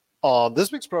On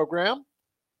this week's program,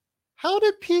 how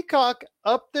did Peacock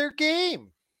up their game?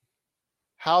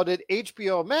 How did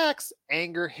HBO Max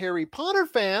anger Harry Potter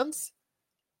fans?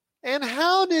 And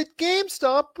how did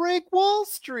GameStop break Wall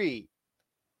Street?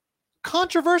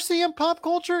 Controversy in pop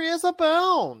culture is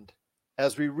abound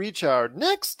as we reach our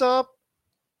next stop,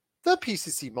 the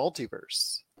PCC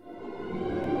Multiverse.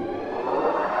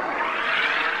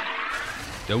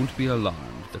 Don't be alarmed.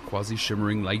 The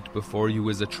quasi-shimmering light before you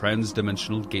is a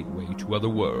trans-dimensional gateway to other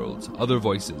worlds, other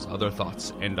voices, other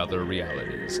thoughts, and other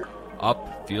realities.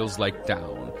 Up feels like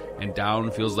down, and down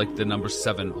feels like the number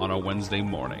 7 on a Wednesday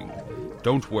morning.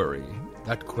 Don't worry.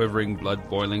 That quivering,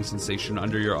 blood-boiling sensation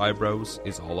under your eyebrows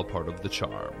is all a part of the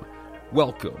charm.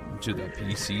 Welcome to the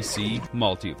PCC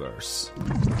Multiverse.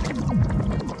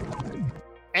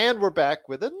 And we're back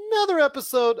with another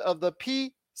episode of the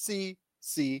PCC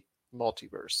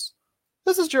Multiverse.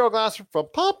 This is Gerald Glasser from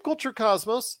Pop Culture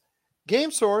Cosmos,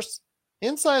 Game Source,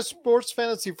 Inside Sports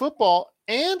Fantasy Football,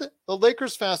 and the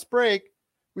Lakers Fast Break.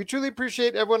 We truly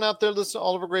appreciate everyone out there listening to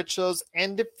all of our great shows.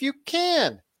 And if you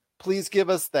can, please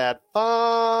give us that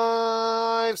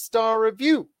 5-star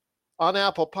review on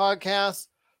Apple Podcasts.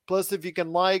 Plus, if you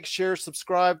can like, share,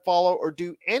 subscribe, follow, or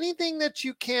do anything that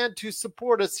you can to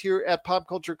support us here at Pop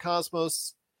Culture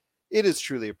Cosmos, it is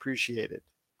truly appreciated.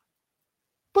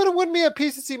 But it wouldn't be a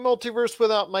PCC Multiverse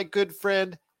without my good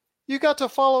friend. You got to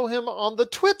follow him on the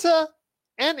Twitter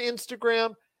and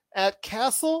Instagram at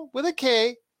Castle with a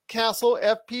K, Castle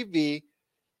FPV.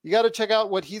 You got to check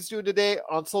out what he's doing today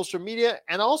on social media.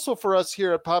 And also for us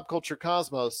here at Pop Culture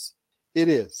Cosmos, it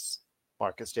is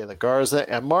Marcus de la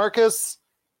Garza. And Marcus,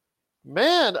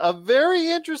 man, a very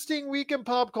interesting week in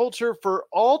pop culture for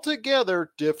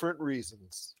altogether different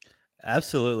reasons.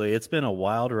 Absolutely. It's been a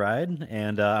wild ride,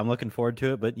 and I'm looking forward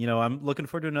to it. But, I'm looking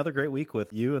forward to another great week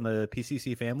with you and the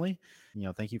PCC family.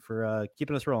 Thank you for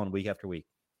keeping us rolling week after week.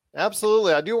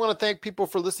 Absolutely. I do want to thank people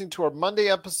for listening to our Monday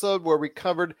episode where we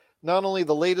covered not only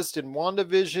the latest in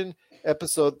WandaVision,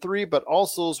 episode 3, but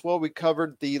also as well we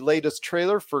covered the latest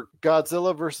trailer for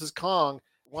Godzilla vs. Kong.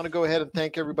 I want to go ahead and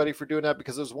thank everybody for doing that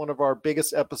because it was one of our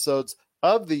biggest episodes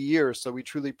of the year. So we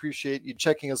truly appreciate you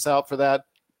checking us out for that.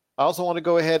 I also want to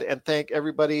go ahead and thank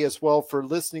everybody as well for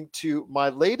listening to my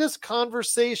latest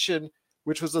conversation,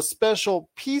 which was a special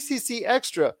PCC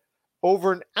Extra,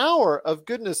 over an hour of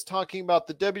goodness talking about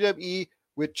the WWE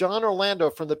with John Orlando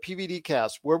from the PVD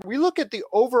Cast, where we look at the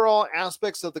overall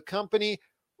aspects of the company,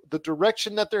 the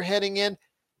direction that they're heading in.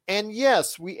 And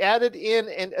yes, we added in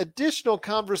an additional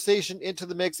conversation into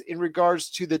the mix in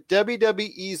regards to the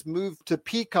WWE's move to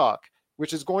Peacock,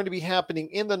 which is going to be happening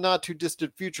in the not too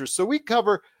distant future. So we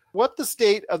cover what the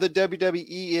state of the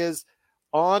WWE is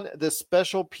on this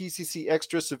special PCC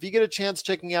Extra. So if you get a chance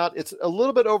checking out, it's a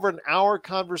little bit over an hour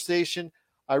conversation.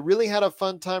 I really had a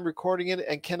fun time recording it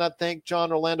and cannot thank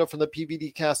John Orlando from the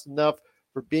PVD Cast enough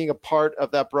for being a part of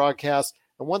that broadcast.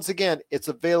 And once again, it's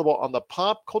available on the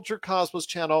Pop Culture Cosmos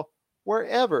channel,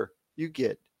 wherever you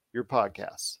get your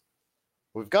podcasts.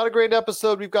 We've got a great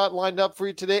episode we've got lined up for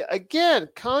you today. Again,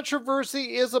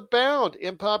 controversy is abound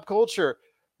in pop culture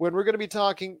when we're going to be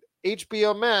talking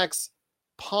HBO Max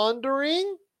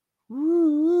pondering,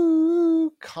 or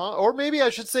maybe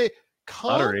I should say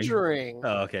conjuring.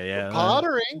 Oh, okay, yeah.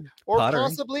 Pottering, or Pottering.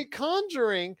 possibly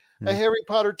conjuring a Harry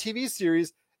Potter TV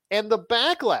series and the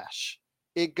backlash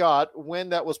it got when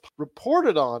that was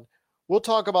reported on. We'll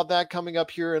talk about that coming up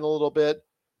here in a little bit.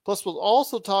 Plus, we'll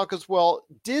also talk as well,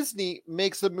 Disney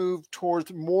makes a move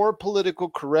towards more political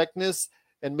correctness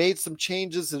and made some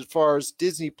changes as far as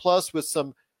Disney Plus with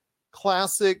some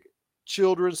classic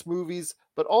children's movies,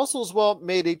 but also as well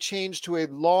made a change to a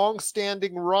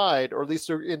long-standing ride, or at least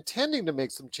they're intending to make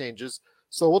some changes.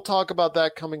 So we'll talk about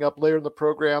that coming up later in the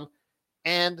program.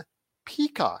 And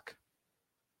Peacock.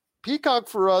 Peacock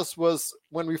for us was,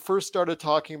 when we first started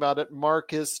talking about it,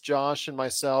 Marcus, Josh, and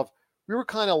myself, we were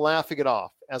kind of laughing it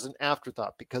off as an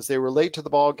afterthought because they were late to the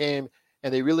ball game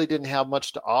and they really didn't have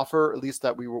much to offer, at least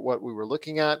that we were what we were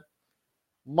looking at.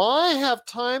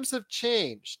 Times have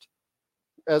changed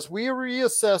as we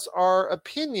reassess our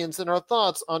opinions and our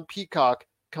thoughts on Peacock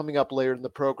coming up later in the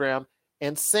program.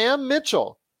 And Sam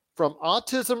Mitchell from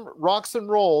Autism Rocks and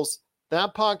Rolls,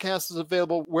 that podcast is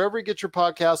available wherever you get your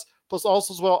podcasts, plus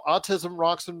also as well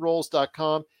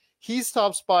autismrocksandrolls.com. He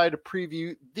stops by to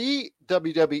preview the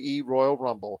WWE Royal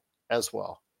Rumble as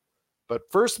well. But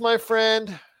first, my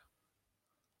friend,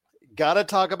 got to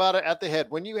talk about it at the head.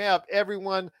 When you have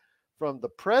everyone from the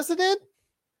president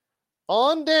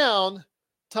on down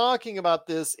talking about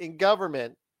this in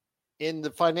government, in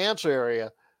the financial area,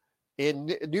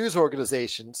 in news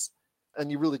organizations,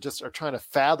 and you really just are trying to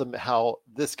fathom how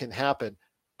this can happen.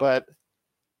 but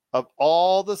of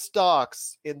all the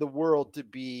stocks in the world to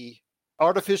be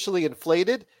artificially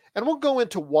inflated, and we'll go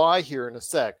into why here in a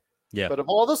sec. Yeah. But of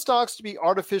all the stocks to be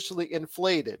artificially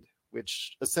inflated,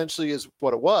 which essentially is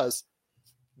what it was,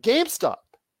 GameStop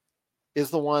is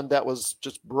the one that was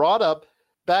just brought up,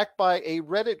 backed by a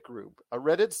Reddit group, a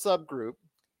Reddit subgroup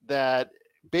that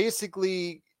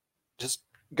basically just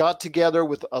got together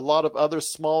with a lot of other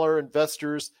smaller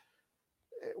investors.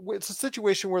 It's a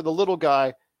situation where the little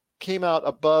guy came out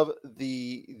above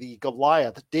the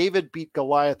Goliath. David beat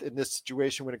Goliath in this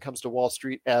situation when it comes to Wall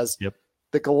Street, as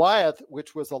the Goliath,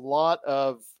 which was a lot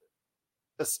of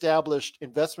established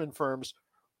investment firms,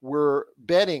 were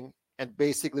betting, and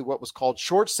basically what was called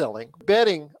short selling,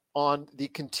 betting on the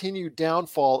continued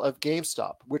downfall of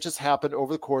GameStop, which has happened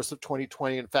over the course of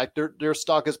 2020. In fact, their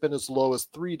stock has been as low as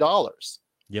 $3.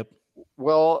 Yep.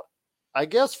 Well, I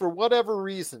guess for whatever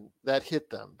reason that hit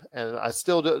them, and I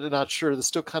still not sure, they're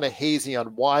still kind of hazy on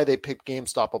why they picked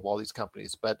GameStop of all these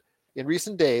companies. But in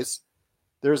recent days,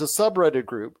 there's a subreddit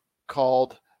group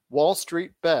called Wall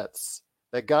Street Bets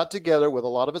that got together with a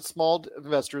lot of its small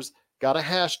investors, got a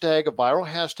hashtag, a viral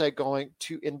hashtag going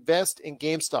to invest in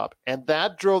GameStop. And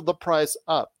that drove the price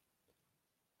up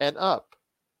and up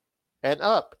and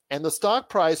up. And the stock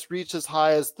price reached as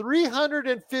high as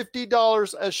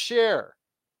 $350 a share.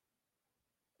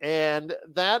 And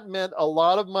that meant a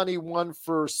lot of money won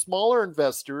for smaller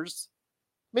investors,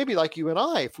 maybe like you and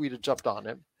I, if we'd have jumped on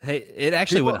it. Hey, it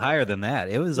actually went higher than that.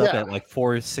 It was up at like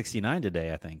 469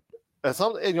 today, I think.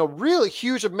 Something, really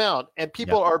huge amount. And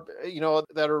people are,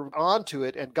 that are onto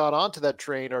it and got onto that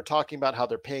train are talking about how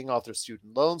they're paying off their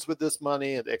student loans with this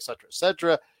money, and et cetera, et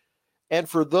cetera. And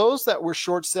for those that were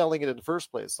short selling it in the first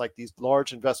place, like these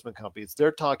large investment companies,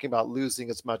 they're talking about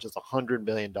losing as much as $100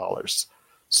 million.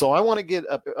 So I want to get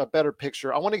a better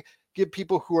picture. I want to give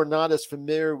people who are not as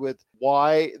familiar with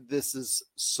why this is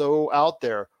so out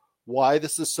there, why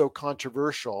this is so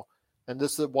controversial, and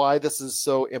this is why this is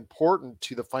so important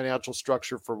to the financial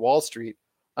structure for Wall Street.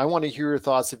 I want to hear your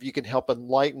thoughts, if you can help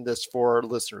enlighten this for our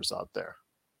listeners out there.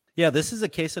 Yeah, this is a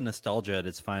case of nostalgia at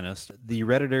its finest. The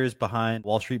Redditors behind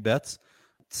Wall Street Bets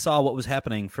saw what was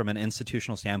happening from an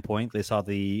institutional standpoint. They saw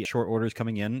the short orders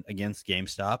coming in against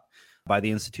GameStop by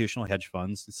the institutional hedge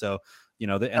funds. So,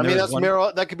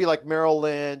 that could be like Merrill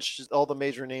Lynch, all the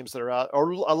major names that are out,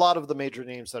 or a lot of the major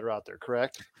names that are out there,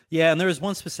 correct? Yeah, and there was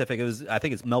one specific. I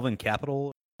think it's Melvin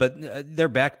Capital, but they're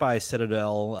backed by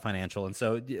Citadel Financial, and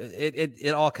so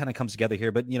it all kind of comes together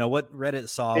here. But what Reddit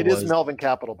saw, it is Melvin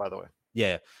Capital, by the way.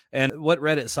 Yeah, and what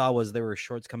Reddit saw was there were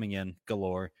shorts coming in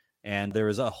galore. And there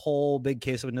was a whole big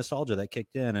case of nostalgia that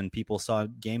kicked in, and people saw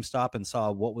GameStop and saw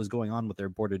what was going on with their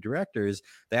board of directors.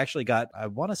 They actually got, I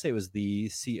want to say it was the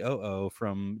COO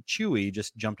from Chewy,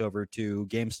 just jumped over to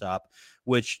GameStop,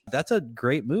 which that's a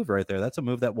great move right there. That's a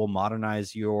move that will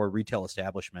modernize your retail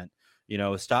establishment.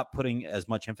 Stop putting as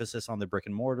much emphasis on the brick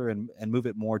and mortar and move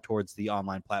it more towards the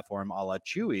online platform a la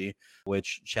Chewy,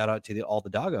 which shout out to all the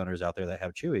dog owners out there that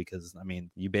have Chewy, because,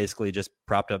 you basically just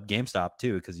propped up GameStop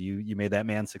too, because you made that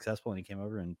man successful and he came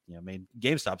over and made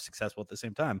GameStop successful at the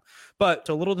same time. But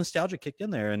a little nostalgia kicked in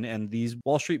there, and these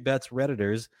Wall Street Bets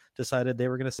Redditors decided they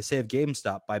were going to save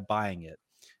GameStop by buying it.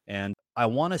 And I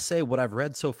want to say what I've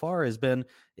read so far has been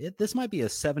this might be a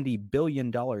 $70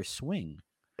 billion swing.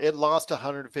 It lost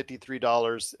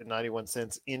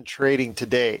 $153.91 in trading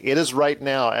today. It is right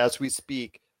now as we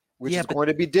speak, which is going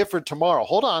to be different tomorrow.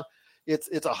 Hold on. It's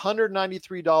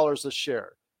 $193 a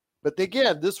share. But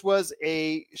again, this was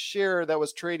a share that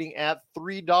was trading at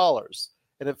 $3.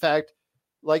 And in fact,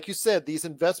 like you said, these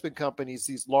investment companies,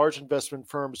 these large investment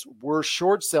firms were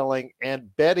short selling and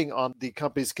betting on the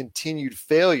company's continued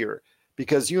failure,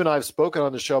 because you and I have spoken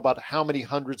on the show about how many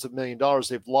hundreds of $millions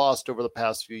they've lost over the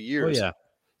past few years. Oh, yeah.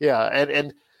 Yeah,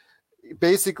 and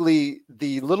basically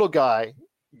the little guy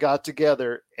got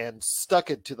together and stuck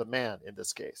it to the man in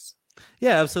this case.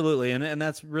 Yeah, absolutely. And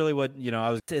that's really what,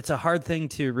 it's a hard thing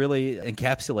to really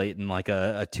encapsulate in like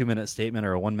a 2-minute statement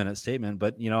or a 1-minute statement.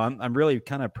 But, I'm really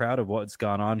kind of proud of what's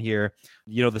gone on here.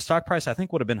 The stock price, I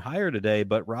think, would have been higher today,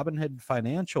 but Robinhood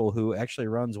Financial, who actually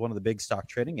runs one of the big stock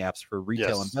trading apps for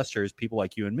retail investors, people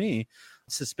like you and me,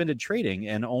 suspended trading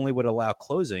and only would allow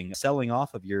selling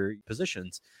off of your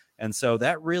positions. And so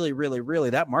that really, really, really,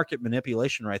 that market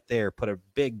manipulation right there put a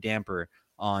big damper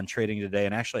on trading today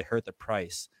and actually hurt the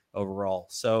price overall.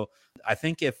 So I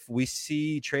think if we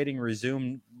see trading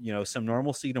resume, some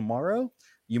normalcy tomorrow,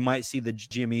 you might see the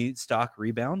GME stock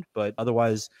rebound, but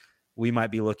otherwise we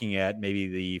might be looking at maybe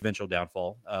the eventual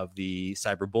downfall of the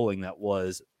cyberbullying that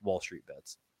was Wall Street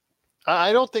Bets.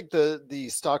 I don't think the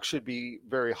stock should be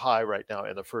very high right now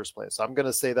in the first place. I'm going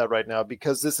to say that right now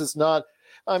because this is not.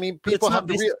 I mean, But people have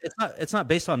to. it's not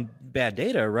based on bad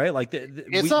data, right? Like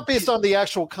It's not based on the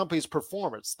actual company's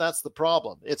performance. That's the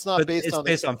problem. It's not based on.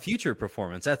 Based on future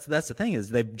performance. That's the thing is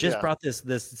they've just brought this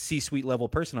C-suite level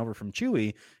person over from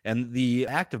Chewy, and the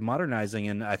act of modernizing.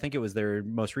 And I think it was their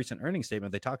most recent earnings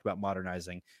statement. They talked about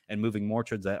modernizing and moving more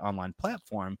towards that online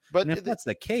platform. But if that's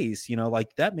the case,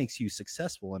 like that makes you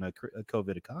successful in a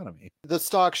COVID economy. The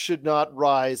stock should not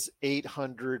rise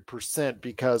 800%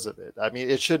 because of it. I mean,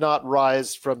 it should not rise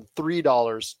from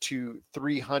 $3 to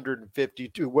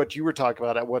 $350 to what you were talking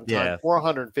about at one time,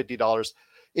 $450.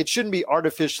 It shouldn't be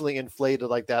artificially inflated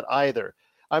like that either.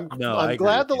 I'm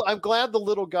glad the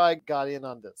little guy got in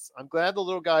on this. I'm glad the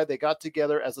little guy, they got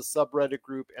together as a subreddit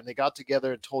group and they got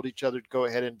together and told each other to go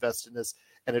ahead and invest in this,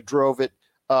 and it drove it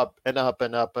up and up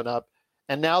and up and up.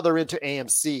 And now they're into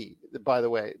AMC, by the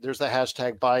way. There's a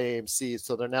hashtag buy AMC.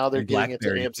 So they're getting into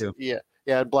AMC. Too.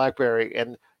 Yeah, and BlackBerry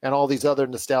and all these other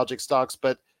nostalgic stocks.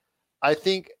 But I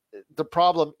think the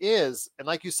problem is, and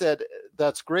like you said,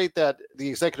 that's great that the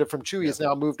executive from Chewy has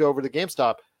now moved over to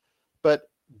GameStop. But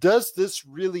does this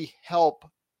really help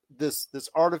this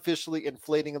artificially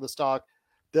inflating of the stock?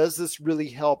 Does this really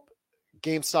help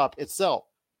GameStop itself?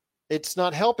 It's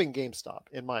not helping GameStop,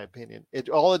 in my opinion.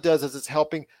 All it does is it's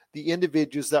helping the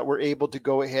individuals that were able to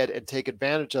go ahead and take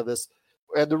advantage of this.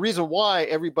 And the reason why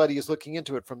everybody is looking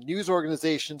into it, from news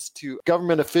organizations to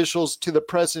government officials to the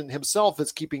president himself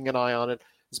is keeping an eye on it,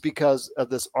 is because of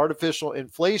this artificial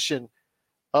inflation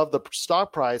of the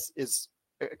stock price is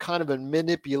kind of a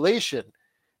manipulation.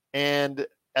 And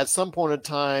at some point in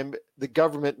time, the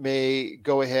government may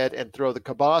go ahead and throw the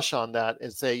kibosh on that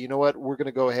and say, you know what, we're going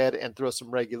to go ahead and throw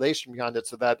some regulation behind it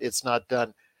so that it's not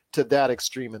done to that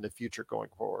extreme in the future going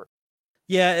forward.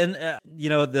 Yeah, and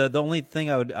the only thing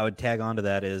I would tag on to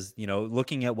that is,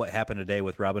 looking at what happened today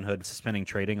with Robinhood suspending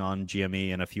trading on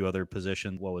GME and a few other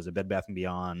positions. What was it? Bed Bath &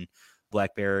 Beyond,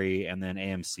 BlackBerry, and then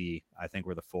AMC, I think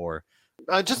were the four.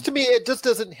 Just to me, it just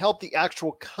doesn't help the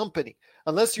actual company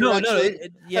unless you're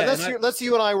unless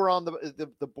you and I were on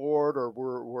the board or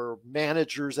we're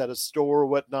managers at a store or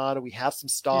whatnot, and we have some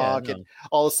stock, and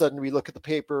all of a sudden we look at the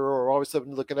paper, or all of a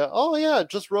sudden looking at, oh yeah, it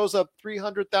just rose up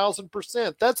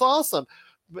 300,000%. That's awesome.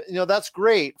 But, that's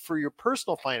great for your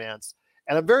personal finance,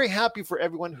 and I'm very happy for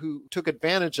everyone who took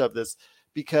advantage of this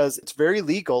because it's very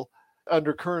legal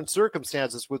under current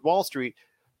circumstances with Wall Street.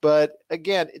 But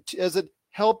again, as it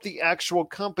help the actual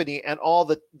company and all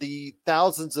the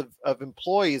thousands of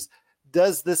employees,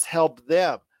 does this help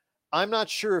them? I'm not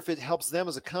sure if it helps them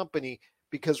as a company,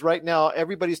 because right now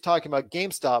everybody's talking about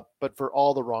GameStop, but for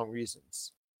all the wrong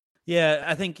reasons. Yeah,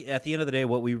 I think at the end of the day,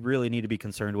 what we really need to be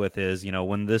concerned with is,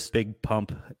 when this big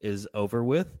pump is over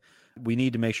with, we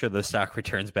need to make sure the stock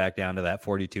returns back down to that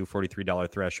 $42, $43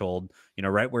 threshold,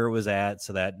 right where it was at,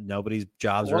 so that nobody's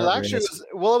jobs are at risk.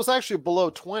 It was actually below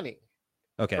 20.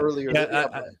 Okay. Earlier,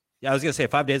 I was going to say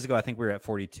 5 days ago, I think we were at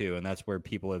 42, and that's where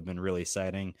people have been really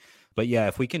citing. But yeah,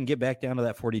 if we can get back down to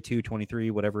that 42,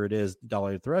 23, whatever it is,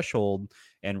 dollar threshold,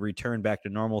 and return back to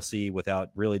normalcy without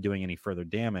really doing any further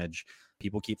damage,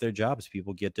 people keep their jobs.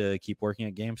 People get to keep working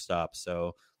at GameStop.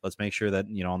 So let's make sure that,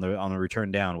 on the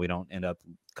return down, we don't end up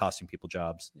costing people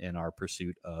jobs in our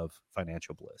pursuit of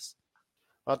financial bliss.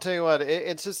 I'll tell you what,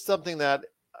 it's just something that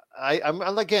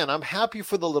I'm happy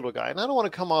for the little guy, and I don't want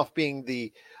to come off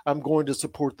being I'm going to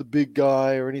support the big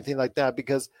guy or anything like that,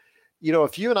 because,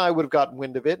 if you and I would have gotten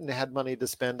wind of it and had money to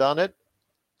spend on it,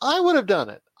 I would have done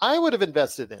it. I would have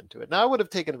invested into it, and I would have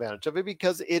taken advantage of it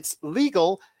because it's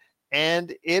legal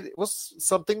and it was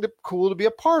something cool to be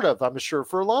a part of, I'm sure,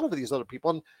 for a lot of these other people.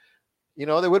 And, it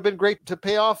would have been great to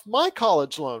pay off my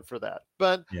college loan for that.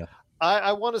 But yeah.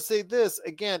 I want to say this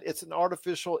again, it's an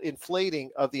artificial inflating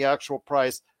of the actual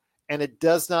price, and it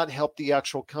does not help the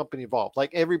actual company involved. Like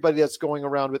everybody that's going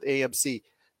around with AMC,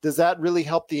 does that really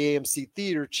help the AMC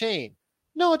theater chain?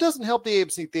 No, it doesn't help the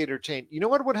AMC theater chain. You know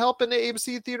what would help in the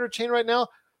AMC theater chain right now?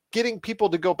 Getting people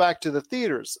to go back to the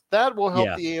theaters. That will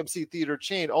help the AMC theater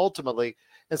chain ultimately.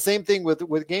 And same thing with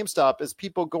GameStop, is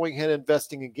people going ahead and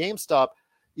investing in GameStop,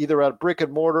 either at brick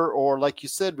and mortar or, like you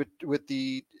said, with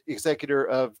the executor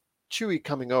of Chewy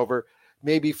coming over,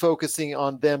 maybe focusing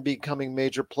on them becoming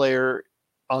major player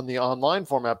on the online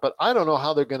format. But I don't know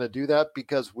how they're going to do that,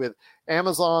 because with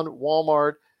Amazon,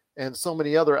 Walmart, and so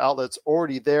many other outlets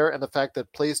already there, and the fact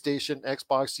that PlayStation,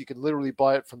 Xbox, you can literally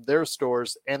buy it from their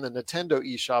stores, and the Nintendo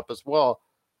eShop as well,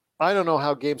 I don't know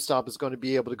how GameStop is going to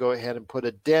be able to go ahead and put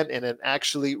a dent in it and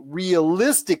actually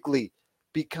realistically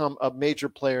become a major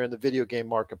player in the video game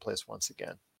marketplace once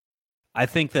again. I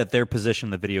think that their position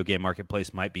in the video game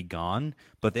marketplace might be gone,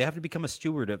 but they have to become a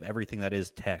steward of everything that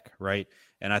is tech, right?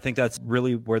 And I think that's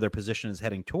really where their position is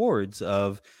heading towards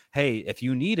of, hey, if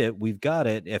you need it, we've got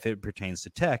it if it pertains to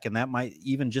tech. And that might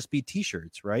even just be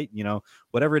t-shirts, right?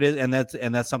 Whatever it is. And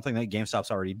that's something that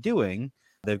GameStop's already doing.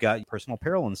 They've got personal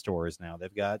apparel in stores now.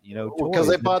 They've got, because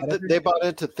they bought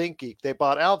into ThinkGeek. They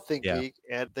bought out ThinkGeek,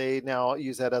 Yeah. and they now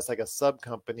use that as like a sub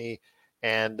company.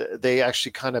 And they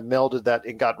actually kind of melded that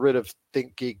and got rid of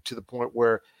ThinkGeek to the point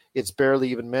where it's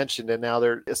barely even mentioned. And now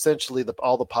they're essentially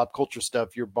all the pop culture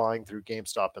stuff you're buying through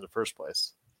GameStop in the first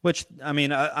place. Which, I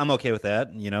mean, I'm okay with that.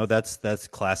 That's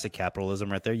classic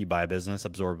capitalism right there. You buy a business,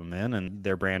 absorb them in, and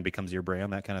their brand becomes your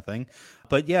brand, that kind of thing.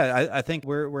 But yeah, I think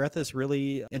we're at this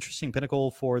really interesting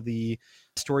pinnacle for the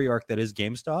story arc that is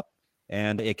GameStop.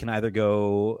 And it can either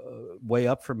go way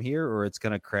up from here, or it's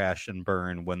going to crash and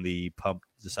burn when the pump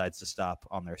decides to stop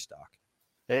on their stock.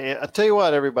 And I'll tell you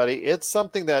what, everybody, it's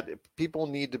something that people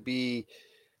need to be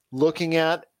looking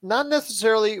at, not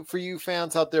necessarily for you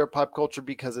fans out there of pop culture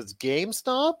because it's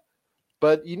GameStop,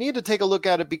 but you need to take a look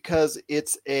at it because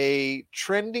it's a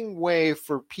trending way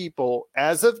for people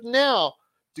as of now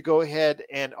to go ahead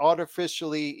and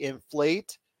artificially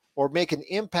inflate or make an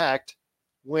impact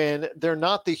when they're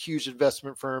not the huge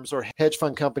investment firms or hedge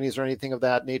fund companies or anything of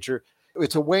that nature.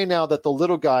 It's a way now that the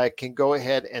little guy can go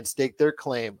ahead and stake their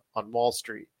claim on Wall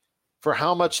Street. For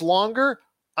how much longer?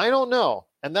 I don't know.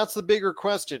 And that's the bigger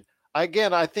question.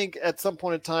 Again, I think at some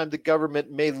point in time, the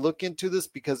government may look into this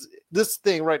because this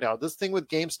thing right now, this thing with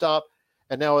GameStop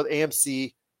and now with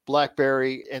AMC,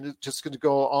 BlackBerry, and it's just going to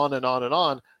go on and on and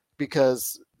on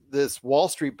because this Wall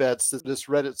Street Bets, this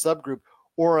Reddit subgroup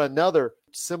or another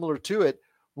similar to it,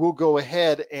 will go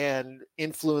ahead and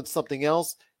influence something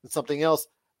else and something else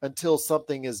until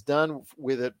something is done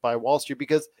with it by Wall Street.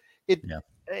 Because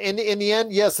in the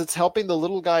end, yes, it's helping the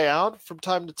little guy out from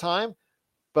time to time,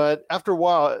 but after a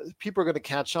while, people are going to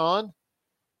catch on.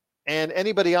 And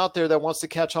anybody out there that wants to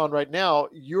catch on right now,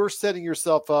 you're setting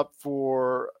yourself up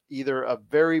for either a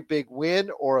very big win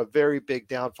or a very big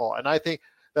downfall. And I think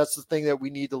that's the thing that we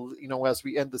need to, as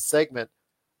we end the segment,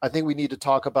 I think we need to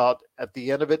talk about at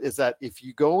the end of it is that if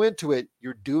you go into it,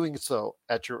 you're doing so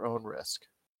at your own risk.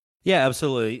 Yeah,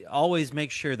 absolutely. Always make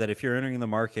sure that if you're entering the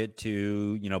market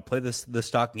to, play the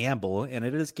stock gamble, and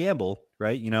it is gamble,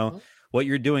 right? What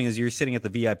you're doing is you're sitting at the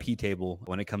VIP table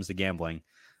when it comes to gambling.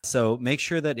 So make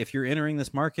sure that if you're entering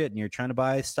this market and you're trying to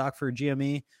buy stock for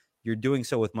GME, you're doing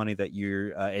so with money that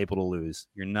you're able to lose.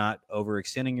 You're not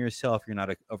overextending yourself. You're not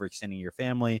overextending your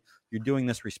family. You're doing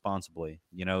this responsibly,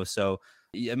 so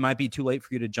it might be too late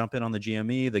for you to jump in on the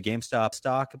GME, the GameStop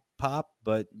stock pop,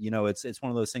 but it's one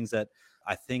of those things that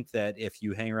I think that if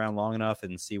you hang around long enough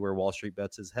and see where Wall Street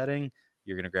Bets is heading,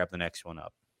 you're going to grab the next one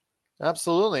up.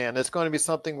 Absolutely. And it's going to be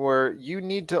something where you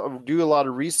need to do a lot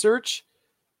of research,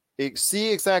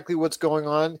 see exactly what's going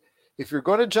on. If you're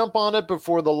going to jump on it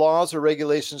before the laws or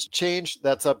regulations change,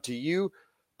 that's up to you.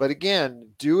 But again,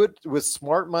 do it with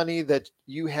smart money that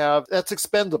you have that's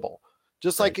expendable.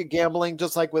 Just like gambling,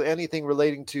 just like with anything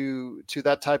relating to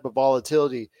that type of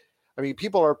volatility. I mean,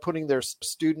 people are putting their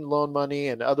student loan money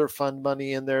and other fund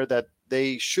money in there that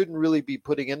they shouldn't really be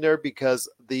putting in there because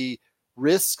the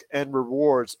risk and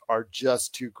rewards are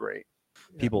just too great.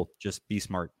 People, just be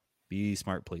smart. Be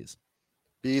smart, please.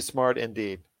 Be smart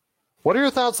indeed. What are your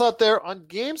thoughts out there on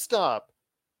GameStop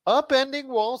upending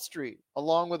Wall Street,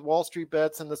 along with Wall Street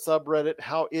Bets and the subreddit,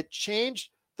 how it changed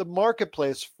the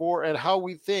marketplace for and how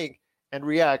we think and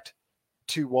react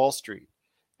to Wall Street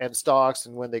and stocks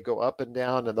and when they go up and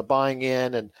down and the buying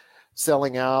in and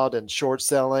selling out and short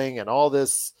selling and all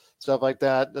this stuff like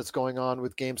that that's going on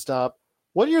with GameStop.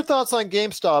 What are your thoughts on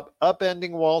GameStop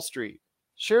upending Wall Street?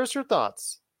 Share us your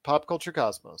thoughts.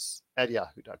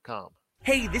 PopCultureCosmos@yahoo.com.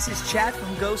 Hey, this is Chad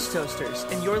from Ghost Toasters,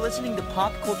 and you're listening to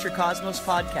Pop Culture Cosmos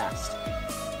Podcast.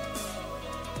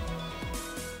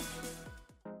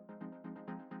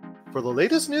 For the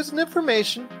latest news and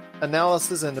information,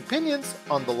 analysis and opinions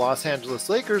on the Los Angeles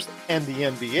Lakers and the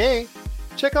NBA,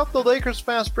 check out the Lakers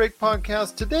Fast Break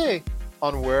podcast today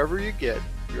on wherever you get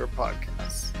your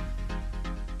podcasts.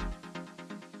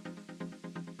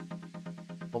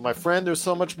 Well, my friend, there's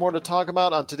so much more to talk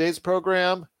about on today's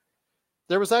program.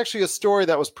 There was actually a story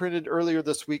that was printed earlier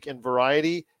this week in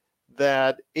Variety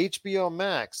that HBO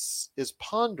Max is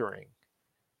pondering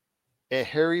a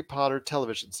Harry Potter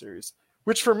television series,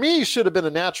 which for me should have been a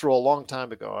natural a long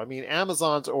time ago. I mean,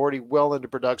 Amazon's already well into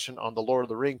production on the Lord of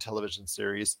the Rings television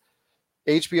series.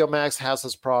 HBO Max has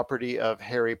this property of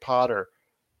Harry Potter,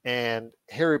 and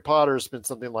Harry Potter has been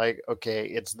something like, okay,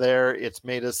 it's there. It's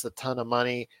made us a ton of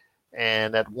money.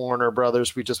 And at Warner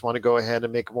Brothers, we just want to go ahead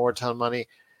and make more ton of money.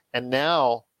 And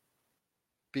now,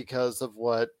 because of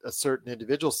what a certain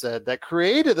individual said that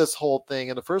created this whole thing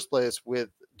in the first place with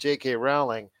J.K.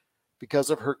 Rowling, because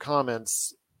of her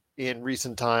comments in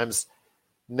recent times,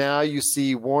 now you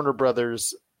see Warner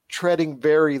Brothers treading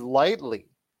very lightly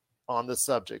on the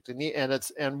subject.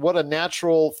 And what a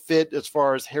natural fit as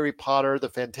far as Harry Potter, the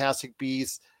Fantastic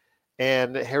Beasts,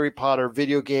 and Harry Potter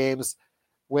video games.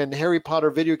 When Harry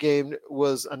Potter video game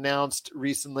was announced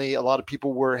recently, a lot of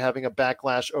people were having a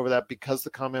backlash over that because of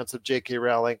the comments of J.K.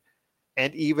 Rowling.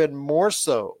 And even more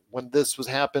so when this was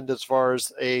happened as far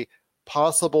as a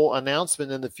possible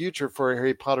announcement in the future for a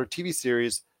Harry Potter TV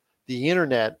series, the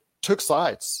internet took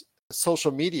sides.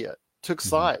 Social media took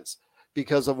sides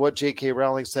because of what J.K.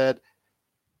 Rowling said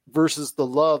versus the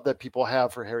love that people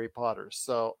have for Harry Potter.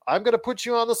 So I'm going to put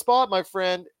you on the spot, my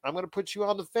friend. I'm going to put you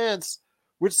on the fence.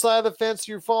 Which side of the fence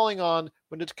you're falling on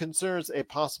when it concerns a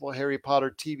possible Harry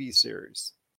Potter TV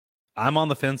series? I'm on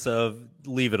the fence of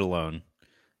leave it alone.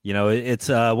 You know, it's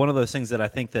one of those things that I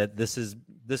think that this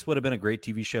would have been a great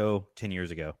TV show 10 years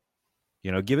ago.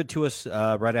 You know, give it to us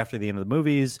right after the end of the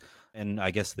movies. And I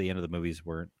guess the end of the movies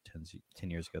weren't 10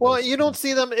 years ago. Well, you don't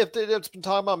see them if it's been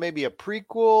talking about maybe a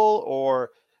prequel or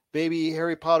maybe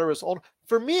Harry Potter is old.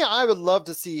 For me, I would love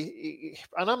to see,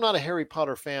 and I'm not a Harry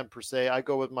Potter fan per se. I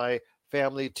go with my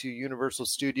family to Universal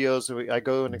Studios, and I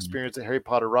go and experience the Harry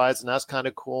Potter rides, and that's kind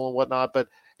of cool and whatnot. But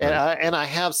I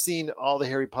have seen all the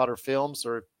Harry Potter films,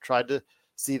 or tried to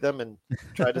see them and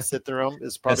tried to sit through them.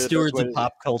 Is probably as stewards of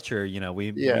pop culture, you know,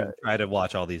 we try to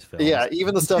watch all these films. Yeah,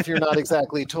 even the stuff you're not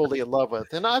exactly totally in love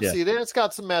with, and I've seen it. It's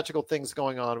got some magical things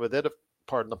going on with it.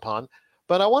 Pardon the pun.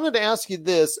 But I wanted to ask you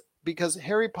this because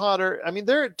Harry Potter. I mean,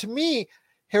 to me,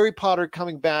 Harry Potter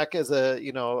coming back as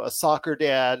a soccer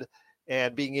dad,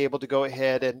 and being able to go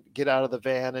ahead and get out of the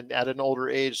van and at an older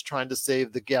age trying to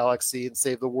save the galaxy and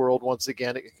save the world once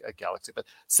again, but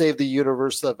save the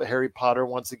universe of Harry Potter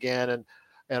once again,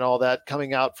 and all that,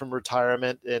 coming out from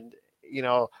retirement, and, you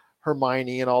know,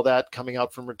 Hermione and all that coming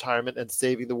out from retirement and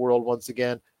saving the world once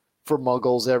again for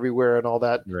muggles everywhere and all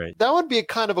that. Right. That would be a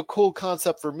kind of a cool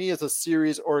concept for me as a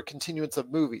series or a continuance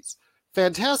of movies.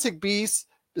 Fantastic Beasts,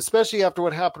 especially after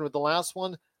what happened with the last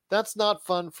one, that's not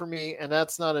fun for me, and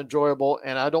that's not enjoyable,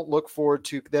 and I don't look forward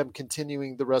to them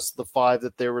continuing the rest of the 5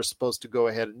 that they were supposed to go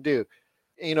ahead and do.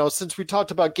 You know, since we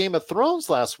talked about Game of Thrones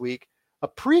last week, a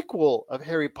prequel of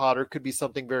Harry Potter could be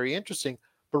something very interesting.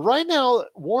 But right now,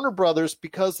 Warner Brothers,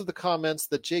 because of the comments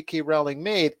that J.K. Rowling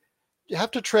made, you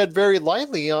have to tread very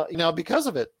lightly because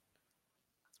of it.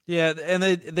 Yeah, and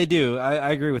they do.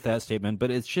 I agree with that statement,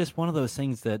 but it's just one of those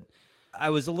things that I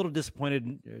was a little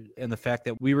disappointed in the fact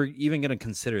that we were even going to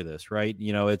consider this, right?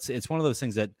 You know, it's one of those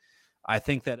things that I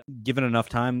think that given enough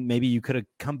time, maybe you could have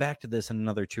come back to this in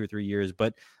another 2 or 3 years,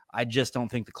 but I just don't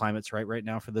think the climate's right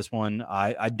now for this one.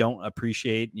 I don't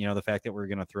appreciate, the fact that we're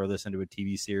going to throw this into a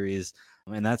TV series.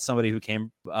 And that's somebody who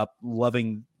came up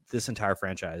loving this entire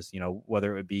franchise,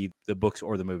 whether it would be the books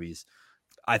or the movies.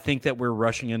 I think that we're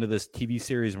rushing into this TV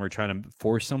series and we're trying to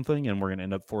force something, and we're going to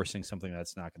end up forcing something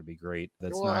that's not going to be great.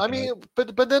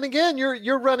 But then again,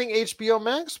 you're running HBO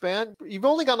Max, man. You've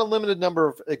only got a limited number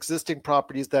of existing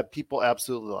properties that people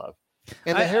absolutely love.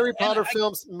 And the Harry Potter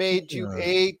films made you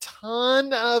a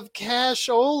ton of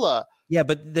cashola. Yeah,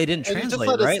 but they didn't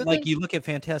translate, right? Like you look at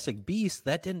Fantastic Beasts,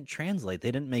 that didn't translate.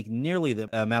 They didn't make nearly the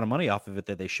amount of money off of it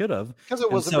that they should have. Because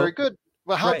it wasn't very good.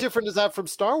 Well, how different is that from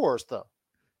Star Wars, though?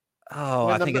 Oh,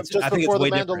 I think it's way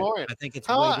different. I think it's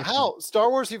way different. How Star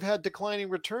Wars, you've had declining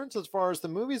returns as far as the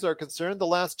movies are concerned. The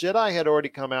Last Jedi had already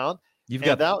come out.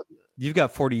 You've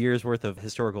got 40 years worth of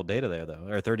historical data there, though,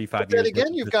 or 35 but years. Then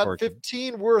again, you've got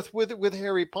 15 worth with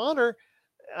Harry Potter.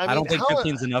 I don't think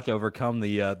 15 is enough to overcome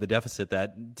the deficit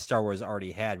that Star Wars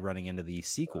already had running into the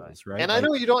sequels, right? And I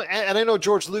know you don't. And I know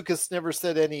George Lucas never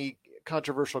said any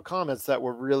controversial comments that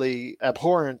were really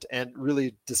abhorrent and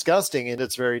really disgusting in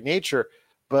its very nature.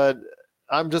 But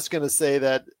I'm just going to say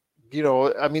that,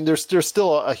 there's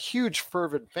still a huge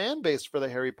fervent fan base for the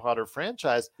Harry Potter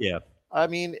franchise. Yeah. I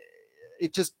mean,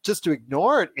 it just to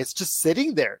ignore it, it's just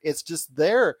sitting there. It's just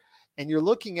there. And you're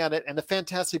looking at it, and the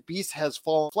Fantastic Beasts has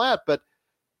fallen flat. But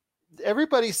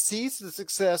everybody sees the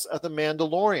success of The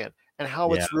Mandalorian and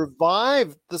how it's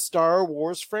revived the Star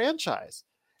Wars franchise.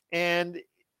 And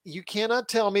you cannot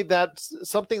tell me that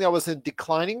something that was in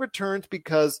declining returns,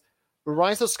 because The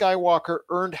Rise of Skywalker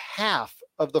earned half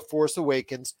of The Force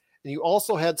Awakens, and you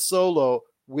also had Solo,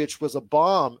 which was a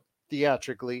bomb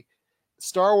theatrically.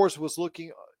 Star Wars was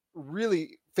looking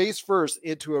really face first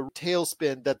into a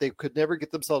tailspin that they could never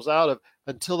get themselves out of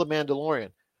until The Mandalorian.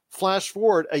 Flash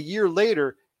forward a year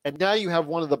later, And now you have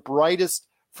one of the brightest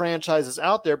franchises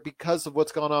out there because of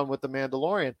what's gone on with The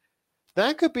Mandalorian.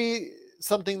 That could be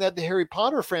something that the Harry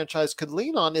Potter franchise could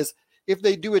lean on, is if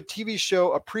they do a TV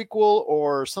show, a prequel,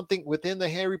 or something within the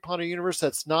Harry Potter universe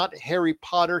that's not Harry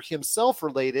Potter himself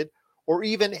related, or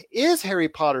even is Harry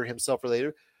Potter himself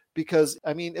related. Because,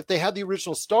 I mean, if they had the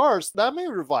original stars, that may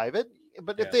revive it.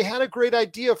 But if they had a great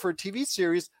idea for a TV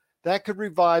series, that could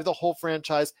revive the whole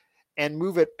franchise and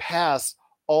move it past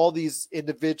all these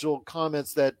individual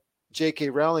comments that J.K.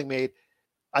 Rowling made.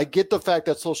 I get the fact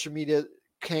that social media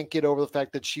can't get over the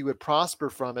fact that she would prosper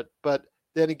from it. But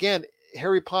then again,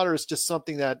 Harry Potter is just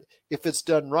something that if it's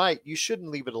done right, you shouldn't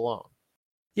leave it alone.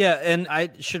 Yeah, and I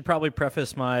should probably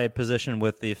preface my position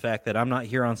with the fact that I'm not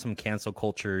here on some cancel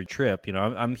culture trip. You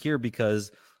know, I'm here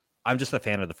because I'm just a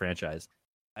fan of the franchise.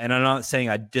 And I'm not saying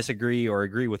I disagree or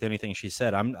agree with anything she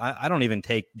said. I don't even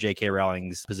take J.K.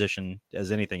 Rowling's position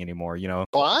as anything anymore. You know,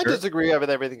 well, I disagree with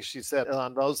everything she said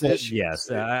on those issues. Yes,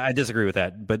 I disagree with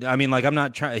that. But I mean, like, I'm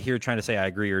not trying to say I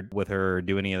agree with her or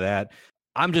do any of that.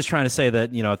 I'm just trying to say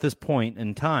that, you know, at this point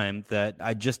in time, that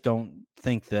I just don't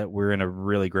think that we're in a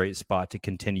really great spot to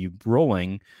continue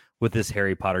rolling with this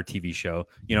Harry Potter TV show.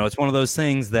 You know, it's one of those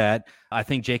things that I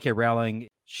think J.K. Rowling,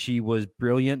 she was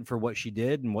brilliant for what she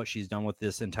did and what she's done with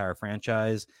this entire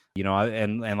franchise. You know,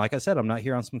 and like I said, I'm not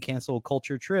here on some cancel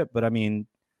culture trip, but I mean,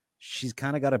 she's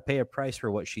kind of got to pay a price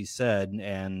for what she said,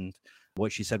 and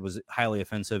what she said was highly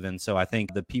offensive. And so I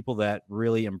think the people that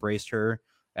really embraced her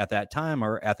at that time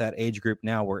are at that age group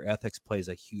now where ethics plays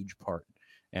a huge part.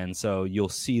 And so you'll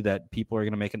see that people are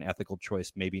going to make an ethical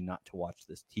choice, maybe not to watch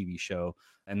this TV show.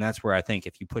 And that's where I think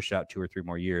if you push out 2 or 3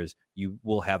 more years, you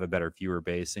will have a better viewer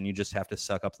base, and you just have to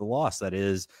suck up the loss that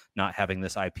is not having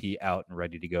this IP out and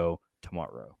ready to go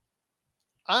tomorrow.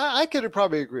 I could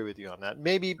probably agree with you on that.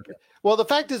 Maybe. Okay. Well, the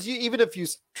fact is, even if you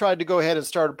tried to go ahead and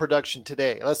start a production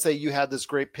today, let's say you had this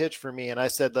great pitch for me and I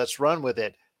said, let's run with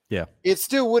it. Yeah. It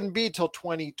still wouldn't be till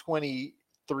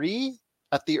 2023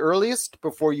 at the earliest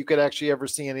before you could actually ever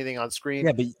see anything on screen.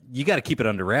 Yeah, but you got to keep it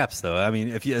under wraps, though. I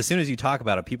mean, as soon as you talk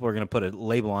about it, people are going to put a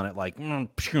label on it like we don't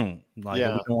want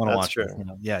to watch it. You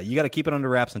know? Yeah, you got to keep it under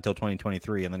wraps until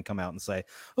 2023, and then come out and say,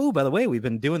 "Oh, by the way, we've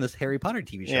been doing this Harry Potter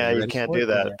TV show." Yeah, you can't do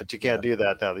that, but you can't do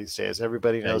that now these days.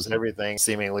 Everybody knows everything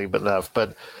seemingly enough.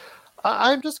 But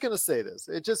I'm just going to say this: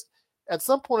 it just. At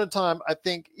some point in time, I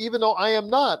think, even though I am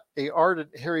not an ardent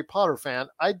Harry Potter fan,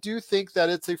 I do think that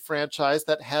it's a franchise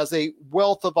that has a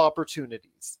wealth of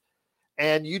opportunities.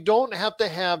 And you don't have to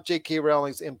have J.K.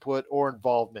 Rowling's input or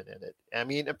involvement in it. I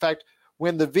mean, in fact,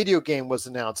 when the video game was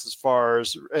announced, as far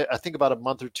as, I think about a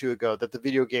month or 2 ago, that the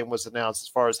video game was announced as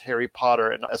far as Harry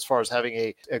Potter and as far as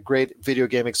having a great video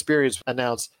game experience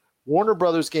announced, Warner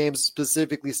Brothers Games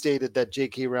specifically stated that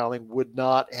J.K. Rowling would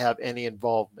not have any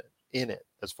involvement in it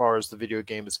as far as the video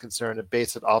game is concerned, and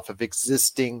base it off of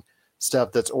existing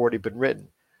stuff that's already been written.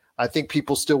 I think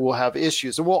people still will have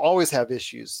issues, and will always have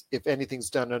issues if anything's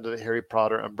done under the Harry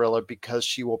Potter umbrella, because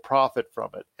she will profit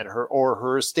from it, and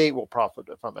her estate will profit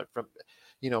from it from,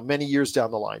 many years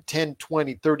down the line, 10,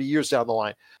 20, 30 years down the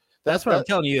line. That's what I'm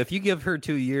telling you. If you give her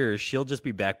 2 years, she'll just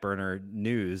be back burner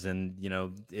news, and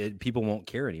people won't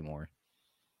care anymore.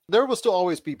 There will still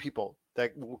always be people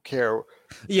that will care.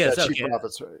 Yes, okay.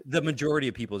 The majority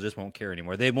of people just won't care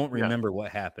anymore. They won't remember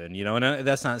what happened, and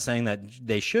that's not saying that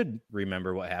they should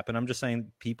remember what happened. I'm just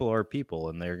saying people are people,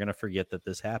 and they're going to forget that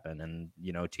this happened. And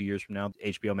 2 years from now,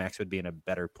 HBO Max would be in a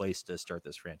better place to start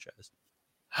this franchise.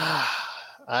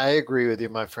 I agree with you,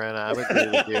 my friend. I agree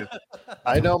with you.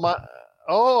 I know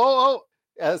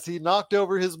as he knocked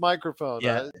over his microphone.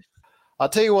 Yeah. I'll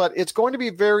tell you what, it's going to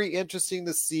be very interesting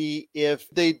to see if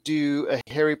they do a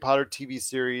Harry Potter TV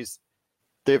series,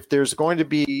 if there's going to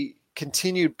be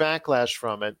continued backlash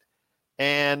from it.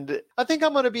 And I think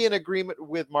I'm going to be in agreement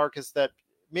with Marcus that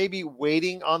maybe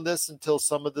waiting on this until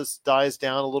some of this dies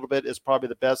down a little bit is probably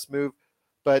the best move.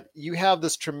 But you have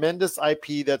this tremendous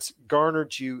IP that's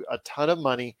garnered you a ton of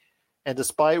money. And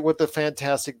despite what the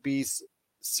Fantastic Beasts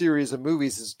series of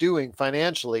movies is doing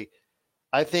financially,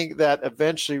 I think that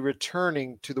eventually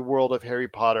returning to the world of Harry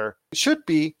Potter should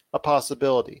be a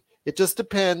possibility. It just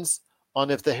depends on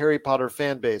if the Harry Potter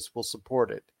fan base will support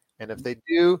it. And if they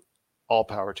do, all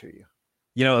power to you.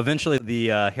 Eventually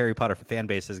the Harry Potter fan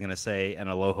base is going to say an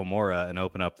Alohomora and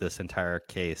open up this entire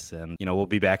case. And, we'll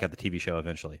be back at the TV show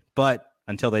eventually. But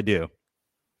until they do.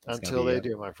 Until they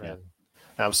do, my friend.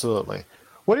 Yeah. Absolutely.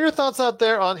 What are your thoughts out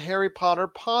there on Harry Potter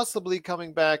possibly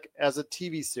coming back as a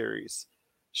TV series?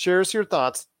 Share us your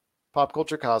thoughts,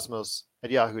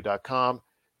 popculturecosmos@yahoo.com.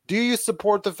 Do you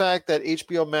support the fact that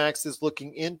HBO Max is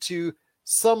looking into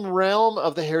some realm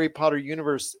of the Harry Potter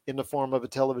universe in the form of a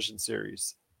television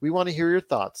series? We want to hear your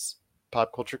thoughts.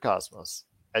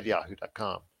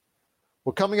 popculturecosmos@yahoo.com.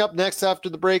 Well, coming up next after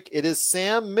the break, it is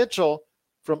Sam Mitchell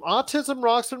from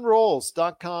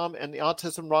AutismRocksAndRolls.com and the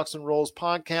Autism Rocks and Rolls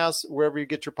podcast, wherever you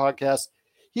get your podcasts.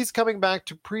 He's coming back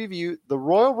to preview the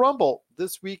Royal Rumble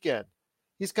this weekend.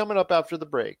 He's coming up after the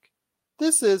break.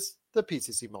 This is the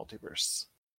PCC Multiverse.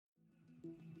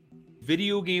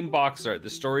 Video game box art, the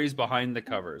stories behind the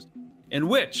covers, in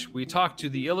which we talk to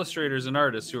the illustrators and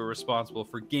artists who are responsible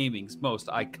for gaming's most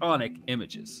iconic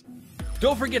images.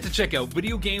 Don't forget to check out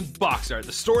Video Game Box Art,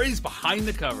 the stories behind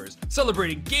the covers,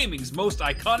 celebrating gaming's most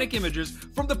iconic images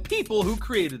from the people who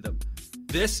created them.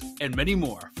 This and many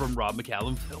more from Rob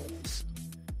McCallum Films.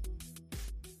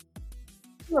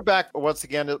 We're back once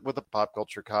again with the Pop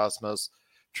Culture Cosmos.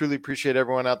 Truly appreciate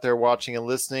everyone out there watching and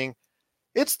listening.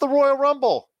 It's the Royal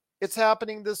Rumble. It's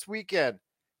happening this weekend.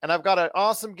 And I've got an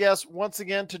awesome guest once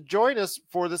again to join us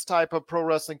for this type of pro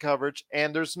wrestling coverage.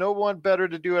 And there's no one better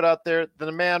to do it out there than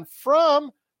a man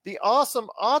from the awesome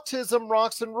Autism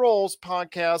Rocks and Rolls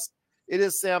podcast. It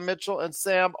is Sam Mitchell. And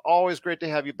Sam, always great to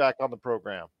have you back on the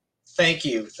program. Thank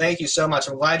you. Thank you so much.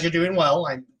 I'm glad you're doing well.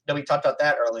 I know we talked about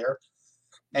that earlier.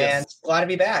 And Yes. glad to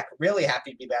be back. Really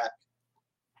happy to be back.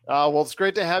 Well, it's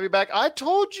great to have you back. I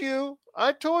told you.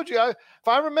 If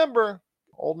I remember,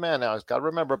 old man now, he's got to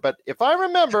remember. But if I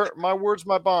remember, my word's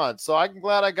my bond. So I'm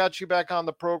glad I got you back on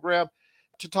the program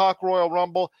to talk Royal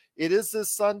Rumble. It is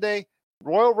this Sunday.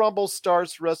 Royal Rumble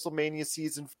starts WrestleMania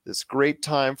season. This great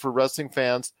time for wrestling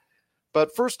fans.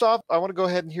 But first off, I want to go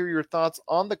ahead and hear your thoughts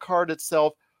on the card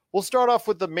itself. We'll start off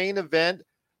with the main event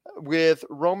with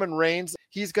Roman Reigns.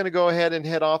 He's going to go ahead and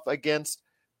head off against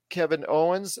Kevin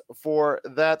Owens for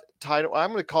that title.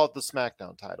 I'm going to call it the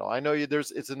SmackDown title. I know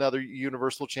it's another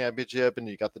Universal Championship, and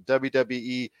you got the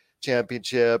WWE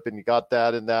Championship, and you got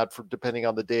that and that for depending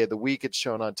on the day of the week it's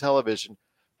shown on television.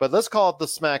 But let's call it the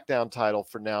SmackDown title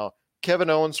for now. Kevin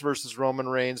Owens versus Roman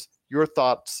Reigns. Your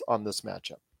thoughts on this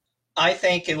matchup? I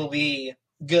think it will be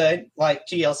good, like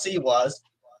TLC was.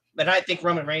 But I think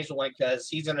Roman Reigns will win because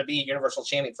he's going to be Universal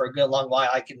Champion for a good long while.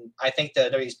 I think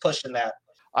that he's pushing that.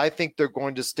 I think they're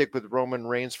going to stick with Roman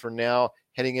Reigns for now,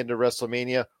 heading into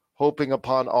WrestleMania, hoping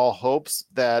upon all hopes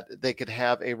that they could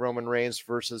have a Roman Reigns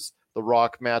versus The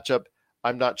Rock matchup.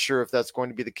 I'm not sure if that's going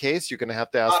to be the case. You're going to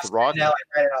have to ask The Rock. Now I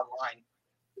read it online.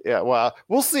 Yeah, well,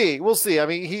 we'll see. We'll see. I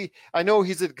mean, I know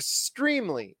he's an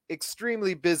extremely,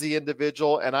 extremely busy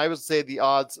individual, and I would say the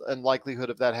odds and likelihood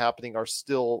of that happening are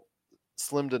still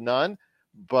slim to none.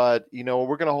 But, we're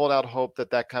going to hold out hope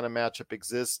that kind of matchup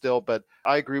exists still. But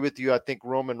I agree with you. I think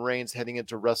Roman Reigns heading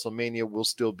into WrestleMania will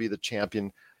still be the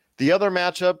champion. The other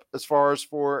matchup, as far as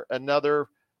for another,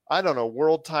 I don't know,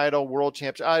 world title, world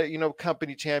championship,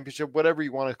 company championship, whatever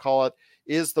you want to call it,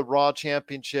 is the Raw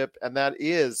Championship. And that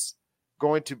is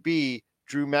going to be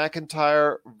Drew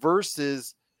McIntyre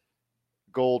versus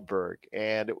Goldberg.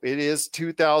 And it is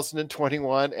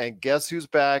 2021. And guess who's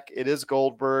back? It is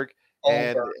Goldberg.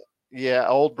 And yeah,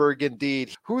 Goldberg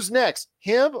indeed. Who's next?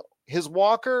 Him, his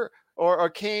Walker, or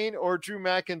Kane, or Drew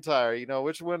McIntyre?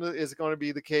 Which one is going to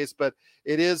be the case? But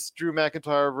it is Drew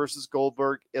McIntyre versus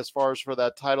Goldberg as far as for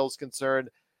that title is concerned.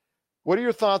 What are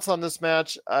your thoughts on this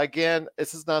match? Again,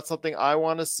 this is not something I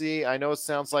want to see. I know it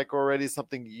sounds like already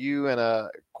something you and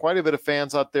quite a bit of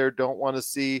fans out there don't want to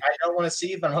see. I don't want to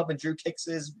see it, but I'm hoping Drew kicks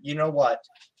his you-know-what.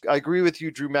 I agree with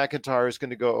you. Drew McIntyre is going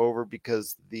to go over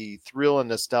because the thrill and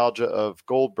nostalgia of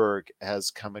Goldberg has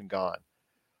come and gone.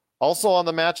 Also on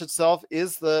the match itself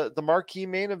is the marquee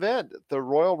main event, the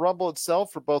Royal Rumble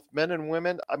itself for both men and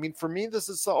women. I mean, for me, this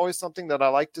is always something that I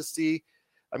like to see.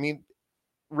 I mean,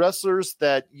 wrestlers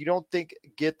that you don't think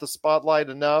get the spotlight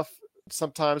enough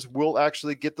sometimes will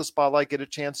actually get the spotlight, get a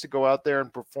chance to go out there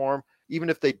and perform. Even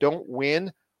if they don't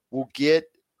win, will get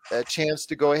a chance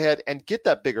to go ahead and get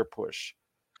that bigger push.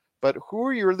 But who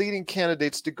are your leading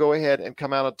candidates to go ahead and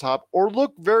come out on top or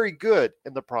look very good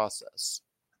in the process?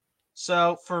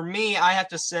 So for me, I have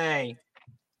to say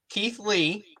Keith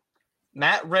Lee,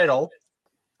 Matt Riddle,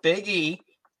 Big E,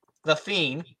 The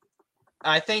Fiend.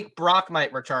 I think Brock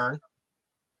might return.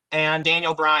 And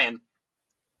Daniel Bryan.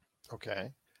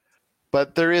 Okay.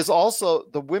 But there is also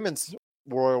the women's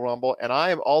Royal Rumble, and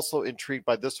I am also intrigued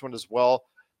by this one as well.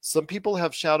 Some people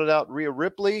have shouted out Rhea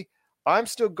Ripley. I'm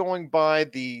still going by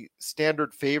the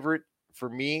standard favorite for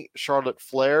me, Charlotte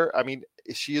Flair. I mean,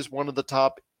 she is one of the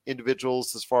top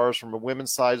individuals as far as from a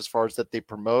women's side, as far as that they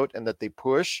promote and that they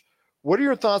push. What are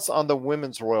your thoughts on the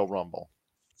women's Royal Rumble?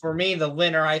 For me, the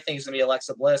winner, I think, is going to be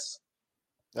Alexa Bliss.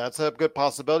 That's a good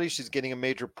possibility. She's getting a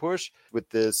major push with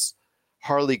this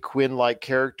Harley Quinn-like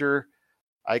character.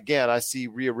 Again, I see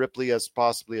Rhea Ripley as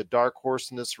possibly a dark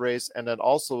horse in this race, and then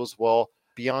also as well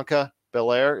Bianca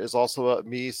Belair is also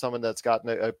someone that's gotten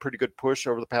a pretty good push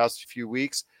over the past few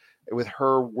weeks with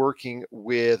her working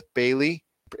with Bayley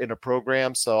in a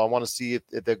program. So I want to see if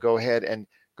they'll go ahead and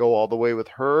go all the way with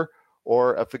her,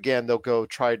 or if, again, they'll go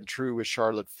tried and true with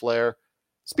Charlotte Flair.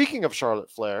 Speaking of Charlotte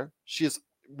Flair, she is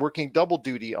working double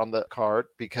duty on the card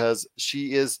because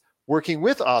she is working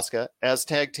with Asuka as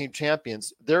tag team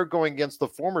champions. They're going against the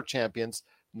former champions,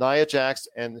 Nia Jax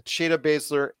and Shayna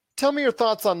Baszler. Tell me your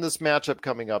thoughts on this matchup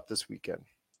coming up this weekend.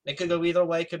 It could go either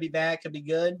way. Could be bad, could be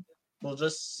good. We'll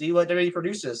just see what WWE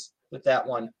produces with that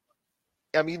one.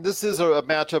 I mean, this is a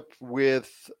matchup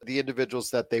with the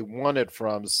individuals that they wanted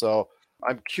from. So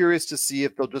I'm curious to see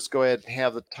if they'll just go ahead and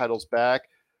have the titles back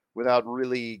without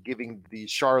really giving the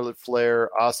Charlotte Flair,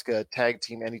 Asuka tag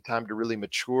team any time to really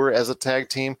mature as a tag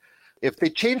team. If they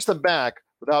change them back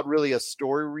without really a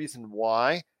story reason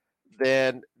why,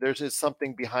 then there's just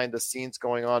something behind the scenes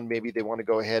going on. Maybe they want to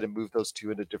go ahead and move those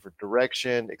two in a different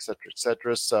direction, et cetera, et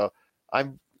cetera. So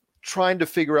I'm trying to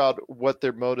figure out what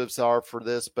their motives are for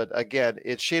this. But again,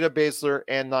 it's Shayna Baszler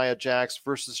and Nia Jax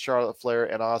versus Charlotte Flair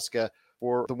and Asuka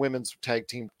for the women's tag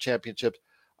team championships.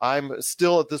 I'm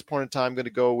still at this point in time going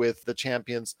to go with the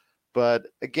champions. But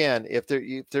again, if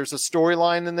there's a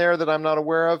storyline in there that I'm not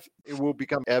aware of, it will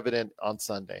become evident on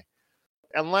Sunday.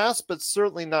 And last but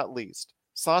certainly not least,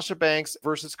 Sasha Banks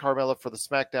versus Carmella for the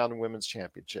SmackDown Women's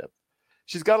Championship.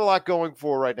 She's got a lot going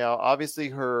for her right now. Obviously,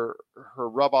 her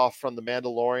rub off from The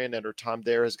Mandalorian and her time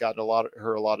there has gotten a lot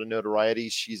of notoriety.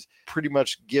 She's pretty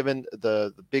much given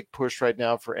the big push right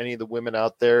now for any of the women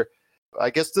out there. I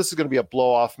guess this is going to be a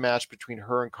blow-off match between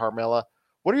her and Carmella.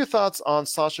 What are your thoughts on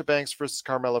Sasha Banks versus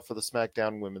Carmella for the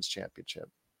SmackDown Women's Championship?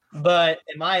 But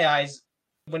in my eyes,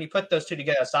 when you put those two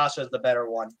together, Sasha's the better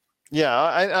one. Yeah,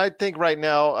 I think right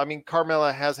now, I mean,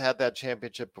 Carmella has had that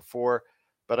championship before,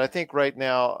 but I think right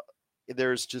now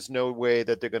there's just no way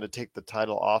that they're going to take the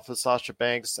title off of Sasha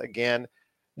Banks again.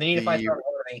 They need to find Charlotte.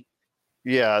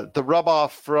 Yeah, the rub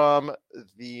off from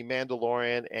The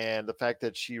Mandalorian and the fact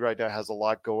that she right now has a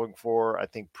lot going for her, I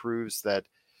think proves that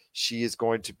she is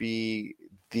going to be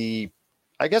the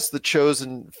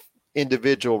chosen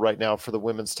individual right now for the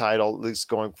women's title, at least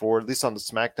going forward, at least on the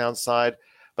SmackDown side.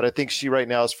 But I think she right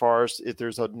now, as far as if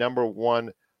there's a number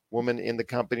one woman in the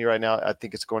company right now, I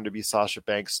think it's going to be Sasha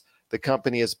Banks. The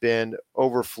company has been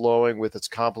overflowing with its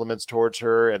compliments towards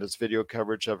her and its video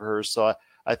coverage of her. So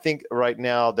I think right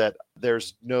now that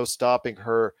there's no stopping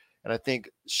her. And I think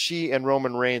she and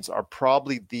Roman Reigns are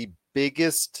probably the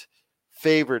biggest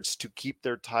favorites to keep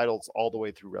their titles all the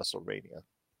way through WrestleMania.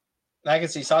 I can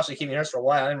see Sasha keeping hers for a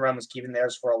while, and Roman's keeping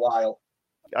theirs for a while.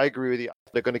 I agree with you.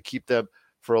 They're going to keep them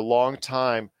for a long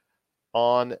time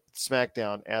on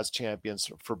SmackDown as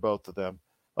champions for both of them.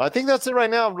 I think that's it right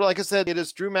now. Like I said, it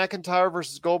is Drew McIntyre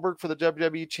versus Goldberg for the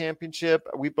WWE Championship.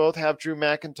 We both have Drew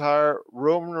McIntyre.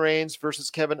 Roman Reigns versus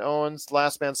Kevin Owens,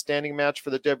 last man standing match for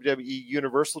the WWE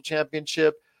Universal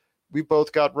Championship. We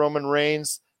both got Roman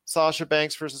Reigns. Sasha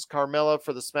Banks versus Carmella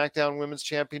for the SmackDown Women's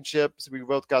Championship. So we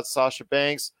both got Sasha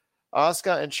Banks.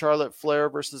 Asuka and Charlotte Flair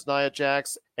versus Nia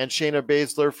Jax and Shayna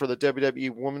Baszler for the WWE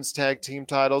Women's Tag Team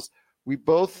titles. We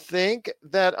both think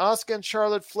that Asuka and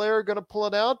Charlotte Flair are going to pull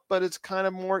it out, but it's kind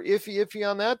of more iffy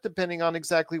on that, depending on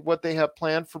exactly what they have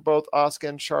planned for both Asuka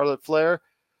and Charlotte Flair.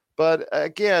 But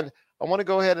again, I want to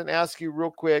go ahead and ask you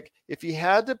real quick, if you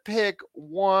had to pick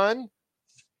one,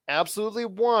 absolutely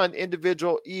one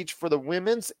individual each for the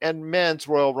women's and men's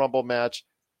Royal Rumble match,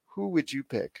 who would you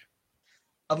pick?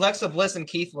 Alexa Bliss and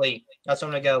Keith Lee. That's what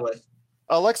I'm going to go with.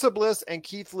 Alexa Bliss and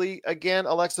Keith Lee. Again,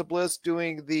 Alexa Bliss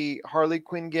doing the Harley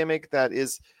Quinn gimmick that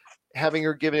is having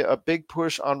her giving a big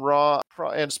push on Raw,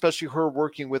 and especially her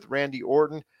working with Randy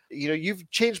Orton. You know, you've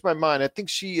changed my mind. I think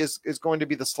she is going to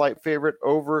be the slight favorite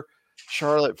over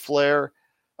Charlotte Flair.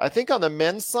 I think on the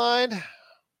men's side,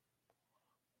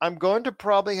 I'm going to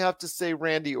probably have to say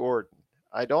Randy Orton.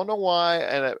 I don't know why.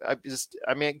 And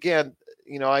I mean, again,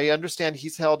 you know, I understand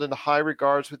he's held in high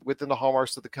regards within the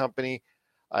hallmarks of the company.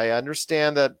 I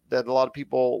understand that a lot of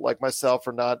people like myself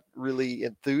are not really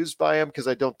enthused by him because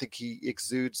I don't think he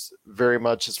exudes very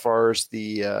much as far as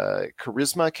the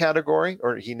charisma category,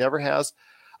 or he never has.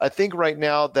 I think right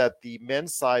now that the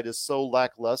men's side is so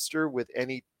lackluster with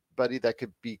anybody that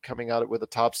could be coming out with a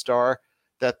top star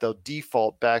that they'll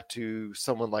default back to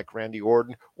someone like Randy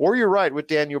Orton. Or you're right with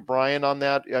Daniel Bryan on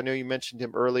that. I know you mentioned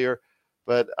him earlier,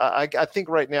 but I think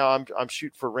right now I'm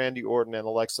shooting for Randy Orton and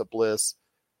Alexa Bliss.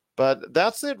 But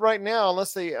that's it right now,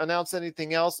 unless they announce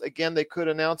anything else. Again, they could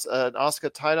announce an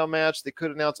Asuka title match. They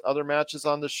could announce other matches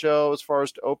on the show as far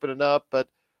as to open it up. But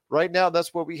right now,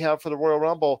 that's what we have for the Royal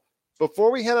Rumble.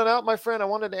 Before we head on out, my friend, I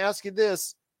wanted to ask you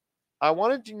this. I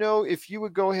wanted to know if you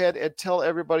would go ahead and tell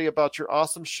everybody about your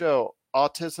awesome show,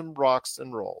 Autism Rocks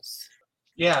and Rolls.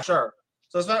 Yeah, sure.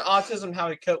 So it's about autism, how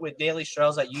we cope with daily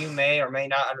struggles that you may or may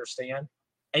not understand.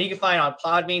 And you can find it on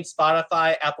Podbean,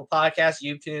 Spotify, Apple Podcasts,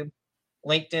 YouTube,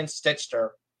 LinkedIn,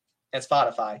 Stitcher, and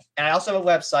Spotify. And I also have a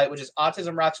website, which is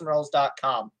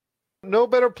autismrocksandrolls.com. No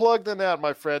better plug than that,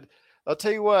 my friend. I'll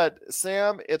tell you what,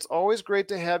 Sam, it's always great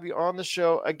to have you on the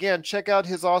show. Again, check out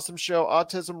his awesome show,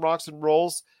 Autism Rocks and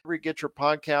Rolls, where you get your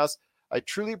podcast. I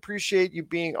truly appreciate you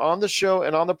being on the show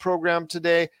and on the program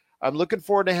today. I'm looking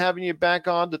forward to having you back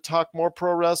on to talk more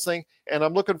pro wrestling, and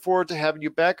I'm looking forward to having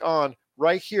you back on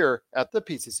right here at the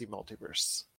PCC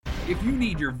Multiverse. If you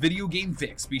need your video game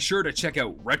fix, be sure to check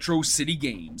out Retro City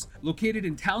Games. Located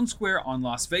in Town Square on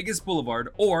Las Vegas Boulevard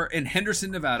or in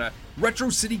Henderson, Nevada, Retro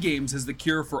City Games has the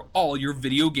cure for all your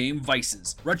video game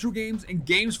vices. Retro games and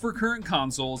games for current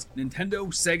consoles, Nintendo,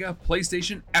 Sega,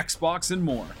 PlayStation, Xbox, and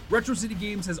more. Retro City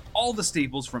Games has all the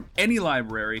staples from any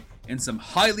library and some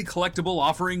highly collectible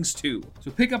offerings too. So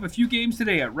pick up a few games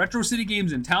today at Retro City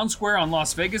Games in Town Square on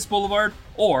Las Vegas Boulevard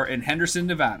or in Henderson,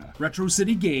 Nevada. Retro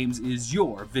City Games is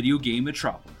your video game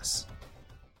metropolis.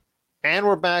 And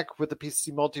we're back with the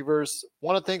PCC Multiverse.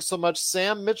 Want to thank so much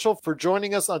Sam Mitchell for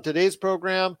joining us on today's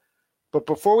program. But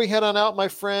before we head on out, my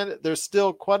friend, there's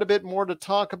still quite a bit more to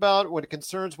talk about when it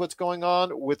concerns what's going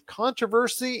on with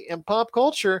controversy in pop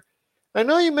culture. I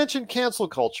know you mentioned cancel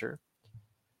culture,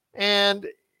 and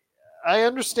I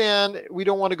understand we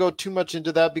don't want to go too much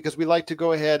into that because we like to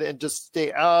go ahead and just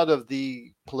stay out of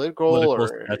the political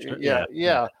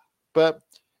yeah. But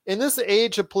in this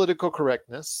age of political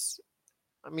correctness,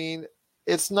 I mean,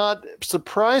 it's not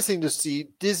surprising to see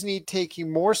Disney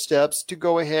taking more steps to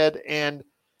go ahead and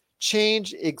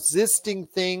change existing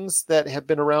things that have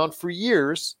been around for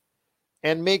years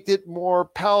and make it more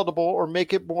palatable or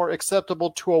make it more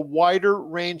acceptable to a wider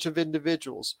range of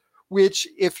individuals, which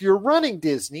if you're running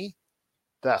Disney,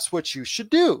 that's what you should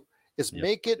do, is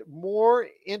make it more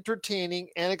entertaining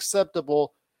and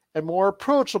acceptable and more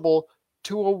approachable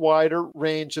to a wider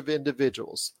range of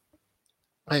individuals.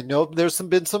 I know there's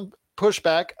been some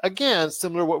pushback, again,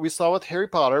 similar to what we saw with Harry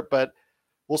Potter, but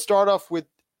we'll start off with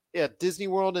at Disney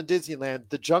World and Disneyland,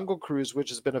 the Jungle Cruise, which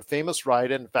has been a famous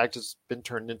ride, and in fact, it's been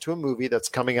turned into a movie that's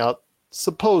coming out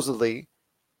supposedly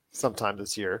sometime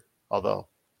this year, although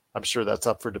I'm sure that's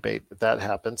up for debate if that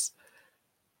happens.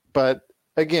 But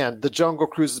again, the Jungle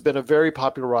Cruise has been a very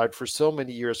popular ride for so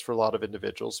many years for a lot of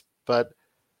individuals, but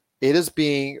it is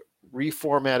being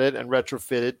reformatted and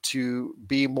retrofitted to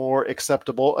be more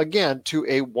acceptable, again, to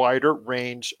a wider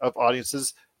range of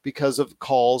audiences because of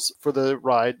calls for the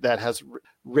ride that has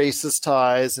racist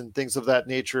ties and things of that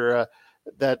nature,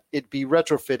 that it be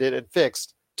retrofitted and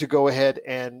fixed to go ahead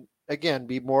and, again,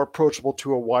 be more approachable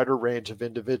to a wider range of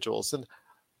individuals. And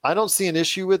I don't see an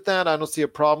issue with that. I don't see a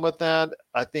problem with that.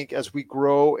 I think as we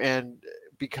grow and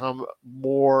become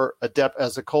more adept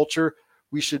as a culture,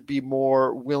 we should be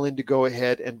more willing to go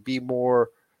ahead and be more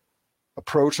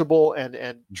approachable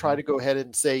and try to go ahead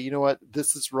and say, you know what,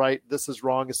 this is right, this is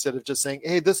wrong, instead of just saying,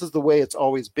 hey, this is the way it's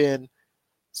always been.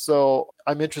 So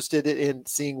I'm interested in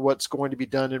seeing what's going to be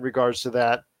done in regards to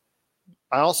that.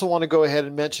 I also want to go ahead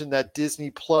and mention that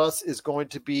Disney Plus is going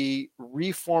to be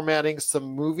reformatting some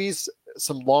movies,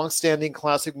 some long-standing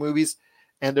classic movies,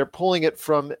 and they're pulling it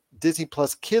from Disney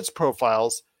Plus Kids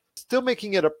profiles, still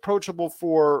making it approachable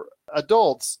for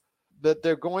adults, but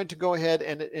they're going to go ahead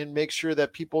and make sure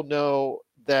that people know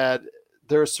that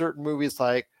there are certain movies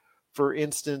like, for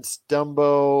instance,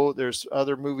 Dumbo, there's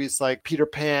other movies like Peter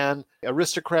Pan,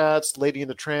 Aristocrats, Lady and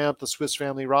the Tramp, The Swiss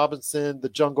Family Robinson, The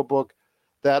Jungle Book,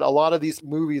 that a lot of these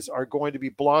movies are going to be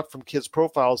blocked from kids'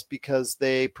 profiles because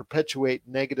they perpetuate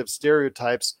negative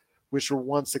stereotypes which were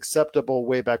once acceptable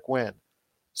way back when.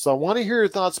 So I want to hear your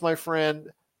thoughts, my friend,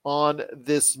 on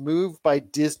this move by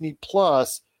Disney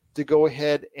Plus to go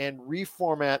ahead and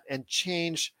reformat and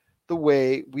change the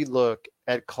way we look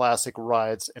at classic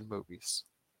rides and movies.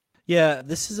 Yeah,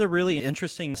 this is a really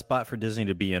interesting spot for Disney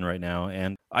to be in right now,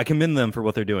 and I commend them for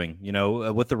what they're doing. You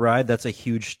know, with the ride, that's a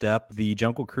huge step. The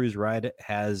Jungle Cruise ride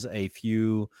has a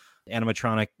few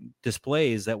animatronic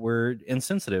displays that were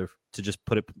insensitive, to just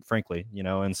put it frankly, you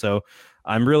know, and so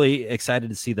I'm really excited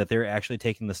to see that they're actually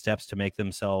taking the steps to make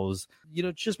themselves, you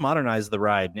know, just modernize the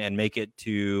ride and make it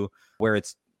to where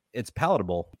it's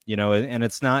palatable, you know, and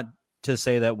it's not to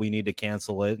say that we need to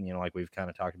cancel it, you know, like we've kind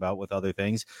of talked about with other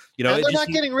things, you know. And they're not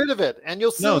getting rid of it, and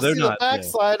you'll still see the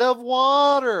backside of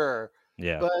water.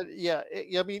 Yeah, but yeah,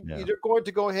 I mean, you're going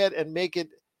to go ahead and make it,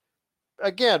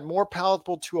 again, more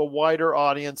palatable to a wider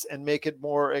audience and make it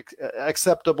more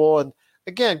acceptable. And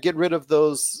again, get rid of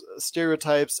those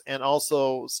stereotypes and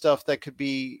also stuff that could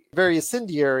be very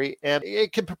incendiary, and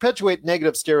it can perpetuate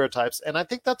negative stereotypes. And I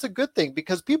think that's a good thing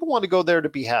because people want to go there to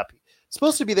be happy. It's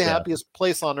supposed to be the happiest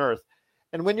place on earth.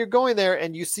 And when you're going there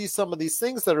and you see some of these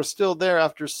things that are still there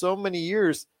after so many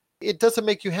years, it doesn't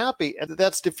make you happy. And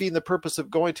that's defeating the purpose of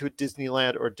going to a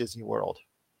Disneyland or Disney World.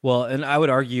 Well, and I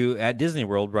would argue at Disney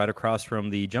World, right across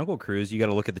from the Jungle Cruise, you got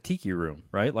to look at the Tiki Room,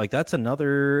 right? Like that's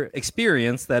another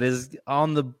experience that is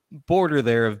on the border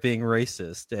there of being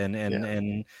racist,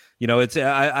 and you know, it's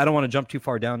I don't want to jump too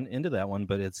far down into that one,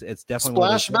 but it's definitely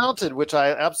Splash Mountain, which I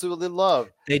absolutely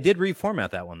love. They did reformat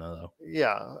that one though.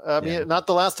 Yeah, I mean, not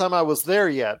the last time I was there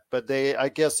yet, but I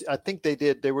think they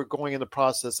did. They were going in the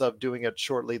process of doing it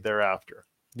shortly thereafter.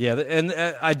 Yeah, and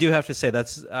I do have to say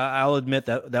that's I'll admit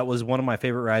that was one of my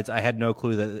favorite rides. I had no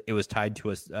clue that it was tied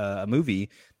to a movie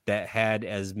that had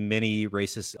as many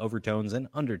racist overtones and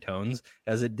undertones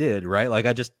as it did, right? Like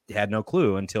I just had no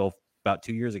clue until about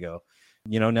 2 years ago.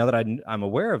 You know, now that I'm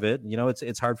aware of it, you know,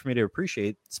 it's hard for me to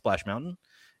appreciate Splash Mountain.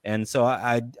 And so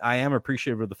I am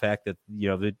appreciative of the fact that, you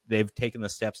know, they've taken the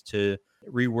steps to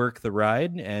rework the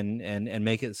ride and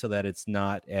make it so that it's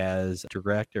not as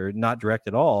direct or not direct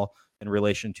at all in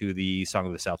relation to the Song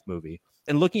of the South movie.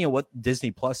 And looking at what Disney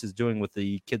Plus is doing with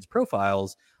the kids'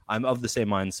 profiles, I'm of the same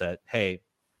mindset. Hey,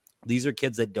 these are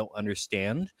kids that don't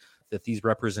understand that these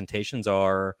representations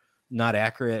are not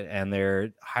accurate and they're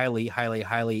highly, highly,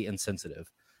 highly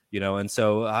insensitive. You know, and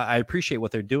so I appreciate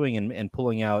what they're doing and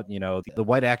pulling out, you know, the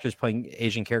white actors playing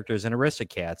Asian characters in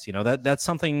Aristocats. You know, that's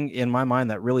something in my mind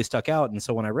that really stuck out. And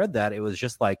so when I read that, it was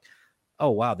just like, oh,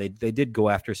 wow, they did go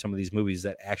after some of these movies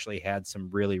that actually had some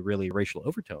really, really racial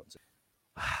overtones.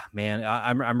 Man,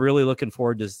 I'm really looking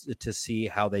forward to see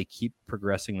how they keep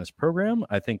progressing this program.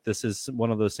 I think this is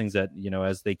one of those things that, you know,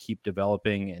 as they keep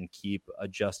developing and keep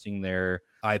adjusting their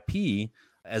IP,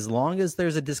 as long as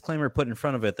there's a disclaimer put in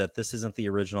front of it that this isn't the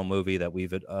original movie, that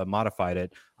we've modified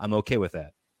it, I'm okay with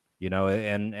that. You know,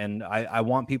 and I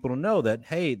want people to know that,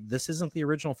 hey, this isn't the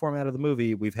original format of the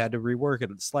movie. We've had to rework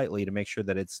it slightly to make sure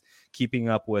that it's keeping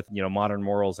up with, you know, modern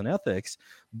morals and ethics.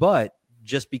 But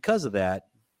just because of that,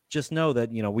 just know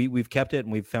that, you know, we've kept it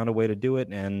and we've found a way to do it.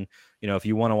 And, you know, if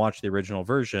you want to watch the original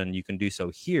version, you can do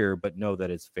so here, but know that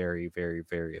it's very, very,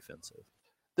 very offensive.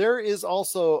 There is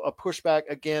also a pushback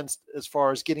against as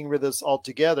far as getting rid of this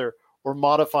altogether or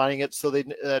modifying it so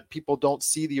that people don't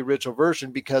see the original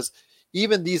version, because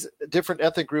even these different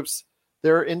ethnic groups,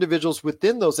 there are individuals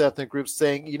within those ethnic groups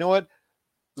saying, you know what,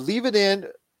 leave it in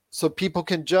so people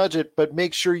can judge it, but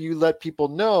make sure you let people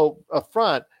know up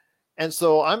front. And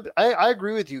so I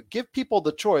agree with you. Give people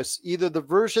the choice, either the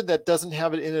version that doesn't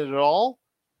have it in it at all,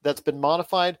 that's been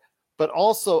modified, but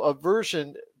also a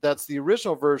version that's the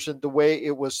original version, the way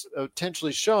it was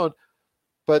potentially shown,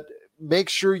 but make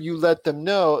sure you let them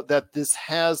know that this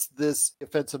has this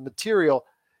offensive material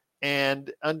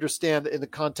and understand in the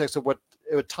context of what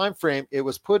time frame it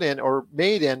was put in or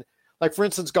made in. Like, for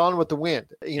instance, Gone with the Wind.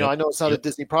 You know, I know it's not a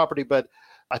Disney property, but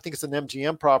I think it's an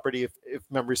MGM property if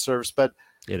memory serves. But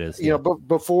it is. You know, but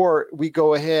before we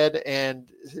go ahead and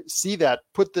see that,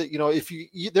 put the, you know, if you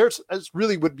there's, it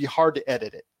really would be hard to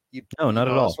edit it. No, not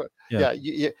at all.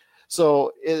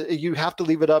 So you have to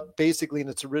leave it up basically in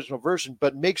its original version,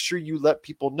 but make sure you let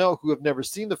people know who have never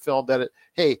seen the film that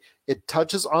it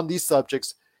touches on these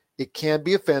subjects. It can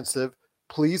be offensive.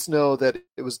 Please know that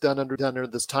it was done under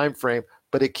this time frame,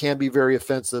 but it can be very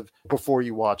offensive before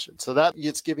you watch it. So that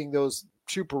it's giving those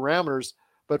two parameters.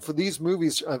 But for these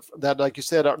movies that, like you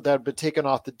said, that have been taken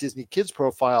off the Disney Kids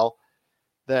profile,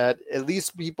 that at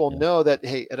least people know that,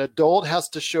 hey, an adult has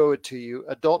to show it to you.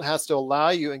 Adult has to allow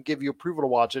you and give you approval to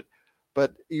watch it.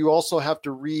 But you also have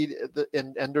to read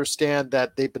and understand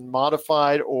that they've been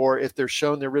modified, or if they're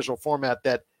shown the original format,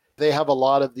 that they have a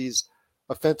lot of these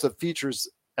offensive features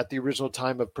at the original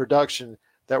time of production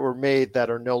that were made that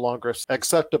are no longer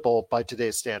acceptable by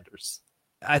today's standards.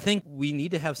 I think we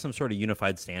need to have some sort of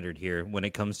unified standard here when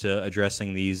it comes to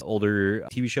addressing these older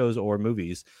TV shows or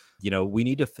movies. You know, we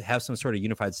need to have some sort of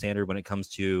unified standard when it comes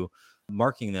to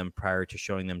marking them prior to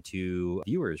showing them to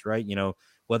viewers, right? You know,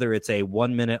 whether it's a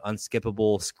 1 minute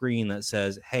unskippable screen that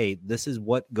says, hey, this is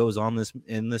what goes on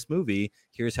in this movie,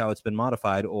 here's how it's been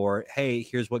modified, or hey,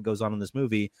 here's what goes on in this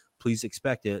movie, please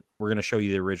expect it, we're going to show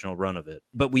you the original run of it.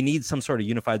 But we need some sort of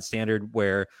unified standard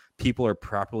where people are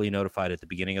properly notified at the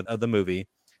beginning of the movie,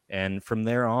 and from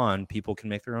there on, people can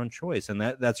make their own choice. And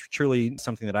that's truly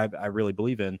something that I really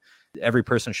believe in. Every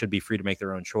person should be free to make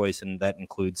their own choice, and that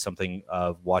includes something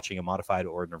of watching a modified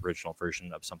or an original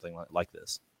version of something like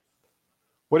this.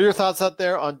 What are your thoughts out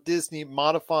there on Disney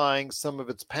modifying some of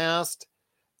its past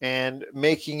and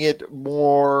making it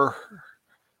more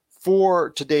for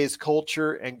today's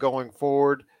culture and going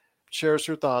forward. Share us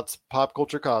your thoughts,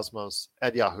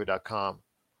 popculturecosmos@yahoo.com.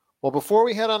 Well, before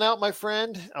we head on out, my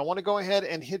friend, I want to go ahead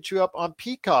and hit you up on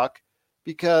Peacock,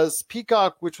 because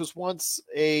Peacock, which was once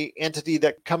a entity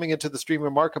that coming into the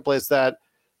streaming marketplace that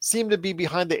seemed to be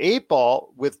behind the eight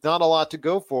ball with not a lot to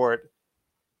go for it,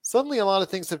 suddenly a lot of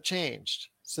things have changed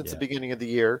since the beginning of the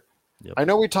year. Yep. I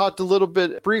know we talked a little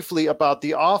bit briefly about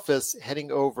The Office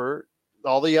heading over,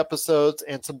 all the episodes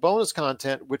and some bonus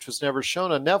content, which was never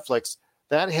shown on Netflix.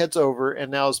 That heads over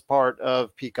and now is part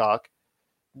of Peacock.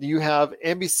 You have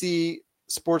NBC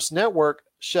Sports Network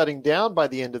shutting down by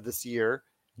the end of this year.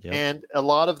 Yep. And a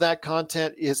lot of that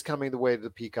content is coming the way to the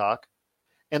Peacock.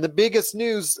 And the biggest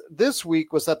news this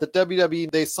week was that the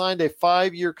WWE, they signed a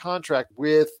 5-year contract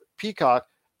with Peacock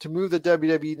to move the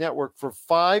WWE Network for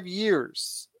 5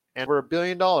 years and for $1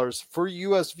 billion for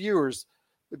U.S. viewers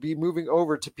to be moving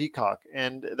over to Peacock.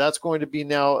 And that's going to be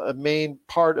now a main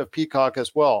part of Peacock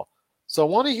as well. So I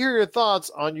want to hear your thoughts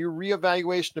on your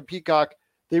reevaluation of Peacock.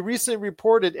 They recently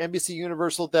reported, NBC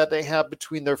Universal, that they have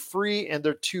between their free and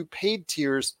their 2 paid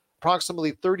tiers,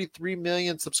 approximately 33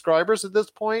 million subscribers at this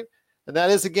point. And that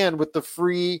is, again, with the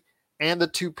free and the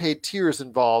 2 paid tiers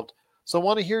involved. So I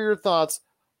want to hear your thoughts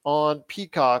on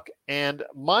Peacock. And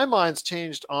my mind's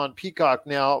changed on Peacock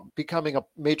now becoming a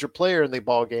major player in the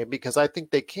ball game, because I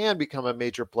think they can become a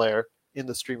major player in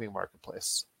the streaming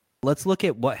marketplace. Let's look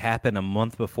at what happened a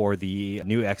month before the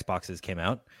new Xboxes came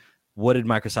out. What did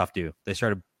Microsoft do? They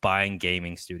started buying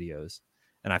gaming studios.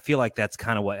 And I feel like that's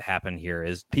kind of what happened here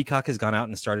is Peacock has gone out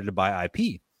and started to buy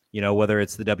IP. You know, whether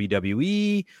it's the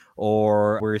WWE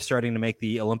or we're starting to make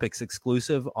the Olympics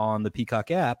exclusive on the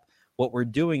Peacock app, what we're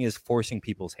doing is forcing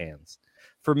people's hands.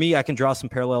 For me, I can draw some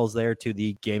parallels there to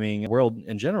the gaming world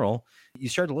in general. You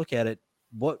start to look at it,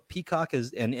 what Peacock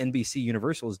is and NBC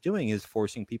Universal is doing is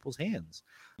forcing people's hands.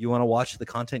 You want to watch the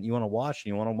content you want to watch,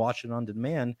 and you want to watch it on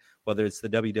demand, whether it's the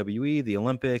WWE, the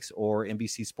Olympics, or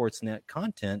NBC Sportsnet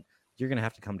content, you're going to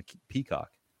have to come to Peacock.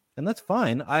 And that's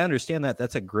fine. I understand that.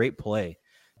 That's a great play.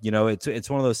 You know, it's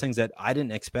one of those things that I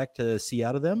didn't expect to see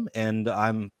out of them, and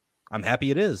I'm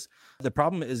happy it is. The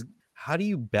problem is, how do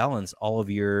you balance all of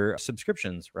your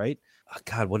subscriptions, right? Oh,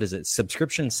 God, what is it?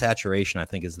 Subscription saturation, I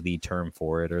think, is the term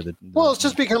for it. Well, it's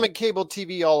just becoming cable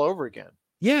TV all over again.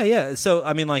 Yeah. So,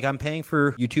 I mean, like, I'm paying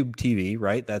for YouTube TV,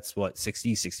 right? That's what,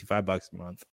 $65 a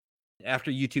month. After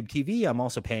YouTube TV, I'm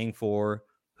also paying for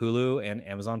Hulu and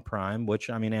Amazon Prime, which,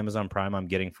 I mean, Amazon Prime I'm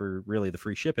getting for really the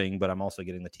free shipping, but I'm also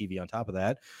getting the TV on top of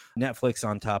that, Netflix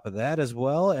on top of that as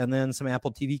well, and then some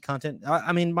Apple TV content.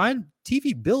 I mean, my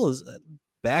TV bill is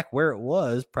back where it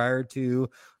was prior to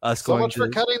us going. So much for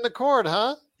cutting the cord,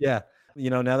 huh? Yeah. You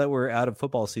know, now that we're out of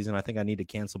football season, I think I need to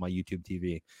cancel my YouTube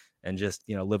TV and just,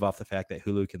 you know, live off the fact that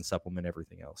Hulu can supplement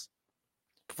everything else.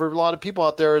 For a lot of people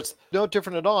out there, it's no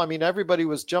different at all. I mean, everybody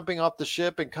was jumping off the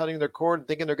ship and cutting their cord and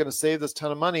thinking they're going to save this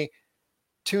ton of money.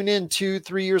 Tune in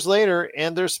 2-3 years later,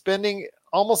 and they're spending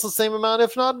almost the same amount,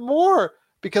 if not more,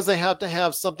 because they have to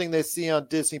have something they see on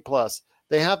Disney Plus.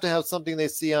 They have to have something they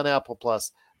see on Apple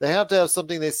Plus. They have to have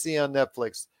something they see on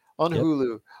Netflix, on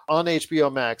Hulu, on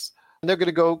HBO Max. And they're going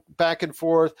to go back and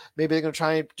forth. Maybe they're going to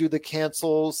try and do the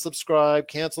cancel, subscribe,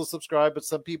 but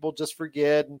some people just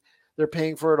forget and they're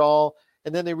paying for it all.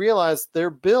 And then they realize their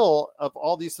bill of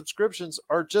all these subscriptions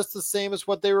are just the same as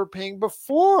what they were paying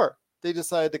before they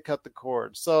decided to cut the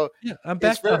cord. So yeah, I'm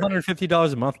back to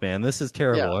 $150 a month, man. This is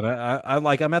terrible. Yeah. And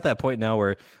I'm at that point now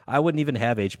where I wouldn't even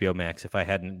have HBO Max if I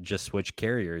hadn't just switched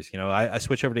carriers. You know, I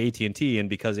switched over to AT&T, and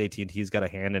because AT&T's got a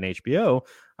hand in HBO,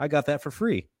 I got that for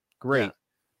free. Great. Yeah.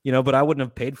 You know, but I wouldn't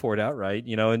have paid for it outright,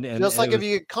 you know, and just like if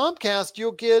you get Comcast,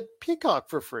 you'll get Peacock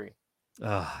for free.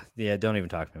 Yeah, don't even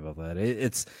talk to me about that.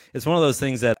 It's one of those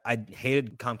things that I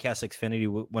hated Comcast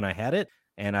Xfinity when I had it,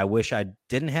 and I wish I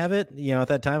didn't have it, you know, at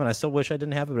that time, and I still wish I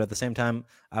didn't have it, but at the same time,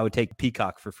 I would take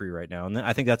Peacock for free right now, and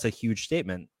I think that's a huge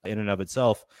statement in and of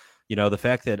itself. You know, the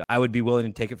fact that I would be willing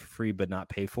to take it for free but not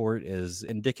pay for it is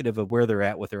indicative of where they're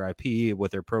at with their IP,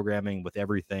 with their programming, with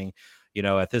everything. You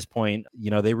know, at this point,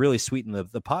 you know, they really sweetened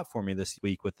the pot for me this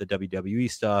week with the WWE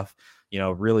stuff, you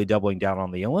know, really doubling down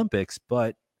on the Olympics,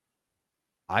 but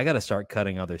I got to start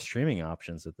cutting other streaming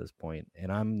options at this point,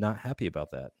 and I'm not happy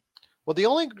about that. Well, the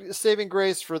only saving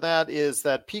grace for that is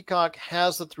that Peacock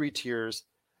has the 3 tiers.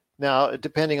 Now,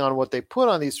 depending on what they put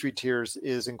on these 3 tiers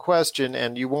is in question,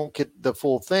 and you won't get the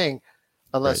full thing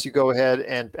unless you go ahead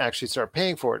and actually start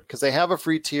paying for it, because they have a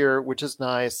free tier, which is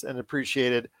nice and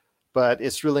appreciated, but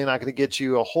it's really not going to get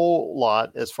you a whole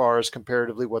lot as far as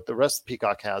comparatively what the rest of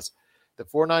Peacock has. The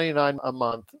 $4.99 a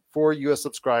month for U.S.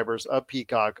 subscribers of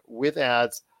Peacock with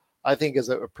ads I think is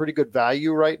a pretty good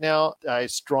value right now. I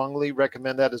strongly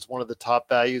recommend that as one of the top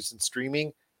values in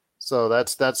streaming. So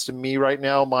that's to me right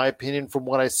now, my opinion from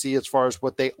what I see as far as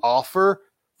what they offer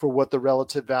for what the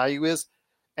relative value is.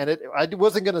 And I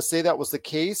wasn't going to say that was the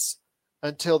case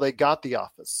until they got The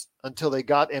Office, until they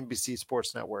got NBC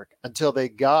Sports Network, until they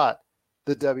got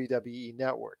the WWE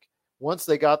Network. Once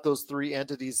they got those three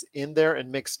entities in there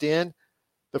and mixed in,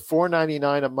 the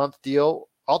 $4.99 a month deal,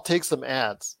 I'll take some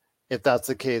ads if that's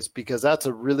the case, because that's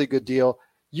a really good deal.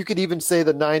 You could even say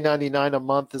the $9.99 a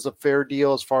month is a fair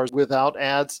deal as far as without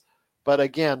ads. But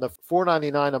again, the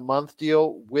 $4.99 a month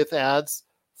deal with ads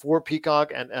for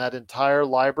Peacock and an entire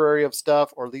library of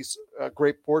stuff, or at least a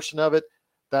great portion of it,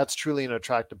 that's truly an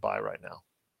attractive buy right now.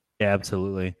 Yeah,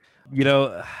 absolutely. You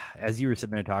know, as you were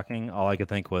sitting there talking, all I could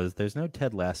think was there's no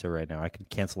Ted Lasso right now. I could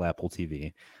cancel Apple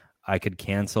TV. I could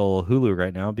cancel Hulu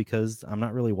right now because I'm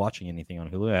not really watching anything on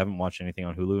Hulu. I haven't watched anything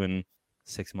on Hulu in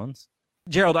 6 months.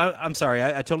 Gerald, I'm sorry.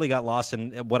 I totally got lost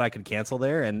in what I could cancel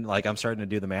there. And like, I'm starting to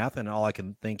do the math, and all I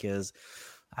can think is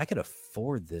I could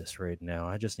afford this right now.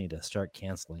 I just need to start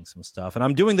canceling some stuff. And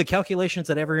I'm doing the calculations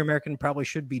that every American probably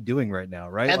should be doing right now,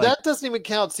 right? And that doesn't even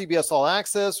count CBS All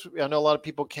Access. I know a lot of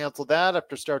people canceled that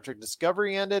after Star Trek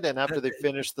Discovery ended and after they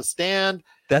finished The Stand.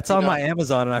 That's on my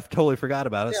Amazon, and I've totally forgot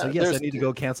about it. Yeah, so yes, I need to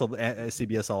go cancel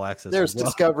CBS All Access. There's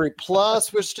Discovery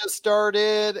Plus, which just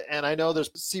started, and I know there's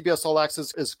CBS All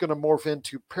Access is going to morph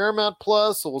into Paramount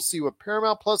Plus, so we'll see what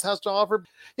Paramount Plus has to offer.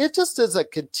 It just is a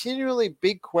continually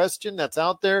big question that's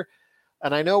out there,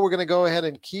 and I know we're going to go ahead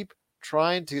and keep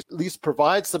trying to at least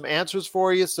provide some answers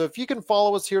for you. So if you can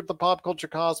follow us here at the Pop Culture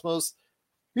Cosmos,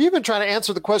 we're even trying to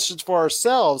answer the questions for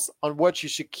ourselves on what you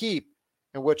should keep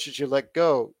and what you should let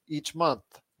go each month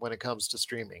when it comes to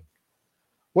streaming.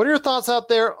 What are your thoughts out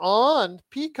there on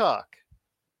Peacock?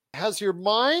 Has your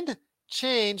mind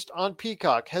changed on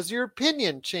Peacock? Has your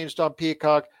opinion changed on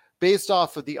Peacock based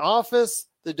off of The Office,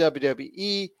 the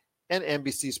WWE, and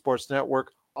NBC Sports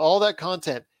Network? All that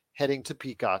content heading to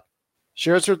Peacock.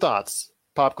 Share us your thoughts.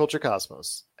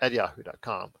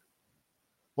 popculturecosmos@yahoo.com.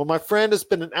 Well, my friend, it's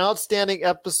been an outstanding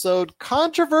episode.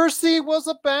 Controversy was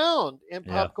abound in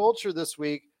pop culture this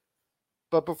week.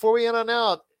 But before we end on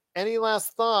out, any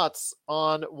last thoughts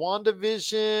on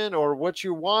WandaVision or what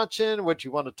you're watching, what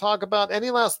you want to talk about?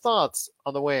 Any last thoughts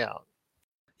on the way out?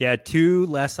 Yeah, 2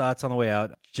 last thoughts on the way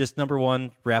out. Just number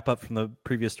one, wrap up from the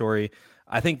previous story.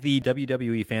 I think the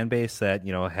WWE fan base that,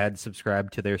 had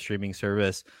subscribed to their streaming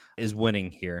service is winning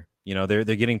here. They're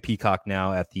getting Peacock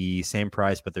now at the same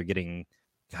price, but they're getting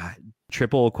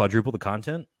triple, quadruple the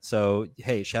content. So,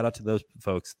 hey, shout out to those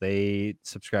folks. They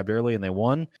subscribed early and they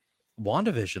won.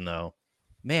 WandaVision, though,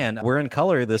 man, we're in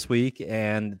color this week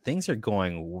and things are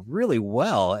going really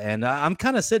well. And I'm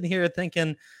kind of sitting here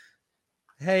thinking,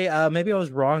 hey, maybe I was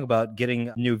wrong about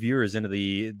getting new viewers into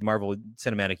the Marvel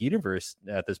Cinematic Universe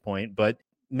at this point, but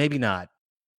maybe not.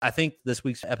 I think this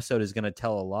week's episode is going to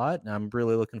tell a lot, and I'm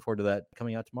really looking forward to that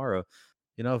coming out tomorrow.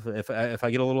 If I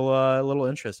get a little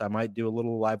interest, I might do a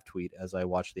little live tweet as I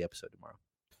watch the episode tomorrow.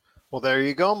 Well, there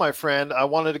you go, my friend. I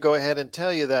wanted to go ahead and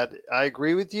tell you that I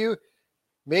agree with you.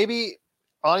 Maybe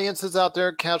audiences out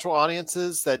there, casual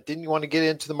audiences that didn't want to get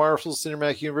into the Marvel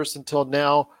Cinematic Universe until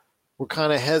now, were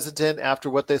kind of hesitant after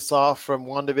what they saw from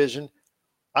WandaVision.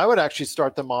 I would actually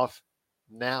start them off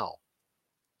now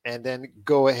and then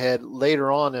go ahead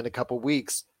later on in a couple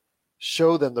weeks,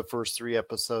 show them the first 3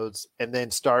 episodes, and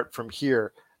then start from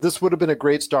here. This would have been a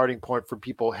great starting point for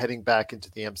people heading back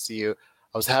into the MCU.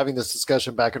 I was having this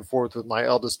discussion back and forth with my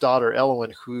eldest daughter,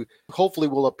 Elowen, who hopefully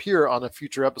will appear on a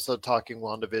future episode talking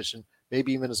WandaVision,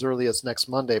 maybe even as early as next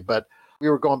Monday. But we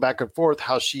were going back and forth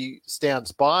how she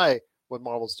stands by what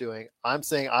Marvel's doing. I'm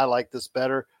saying I like this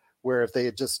better, where if they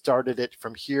had just started it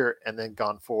from here and then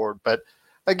gone forward. But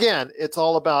again, it's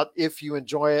all about if you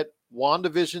enjoy it.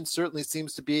 WandaVision certainly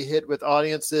seems to be a hit with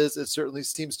audiences. It certainly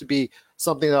seems to be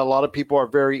something that a lot of people are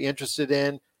very interested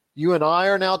in. You and I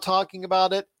are now talking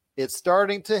about it. It's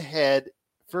starting to head,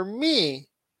 for me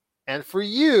and for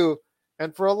you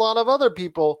and for a lot of other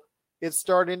people, it's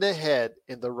starting to head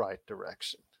in the right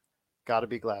direction. Got to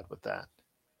be glad with that.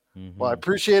 Mm-hmm. Well, I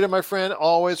appreciate it, my friend,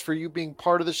 always, for you being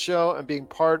part of the show and being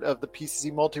part of the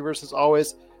PCC Multiverse as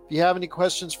always. If you have any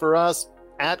questions for us,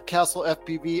 at Castle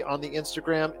FPV on the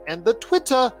Instagram and the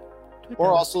Twitter,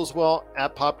 or also as well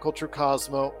at Pop Culture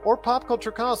Cosmo or Pop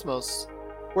Culture Cosmos,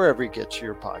 wherever you get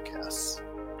your podcasts.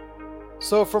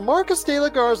 So for Marcus De La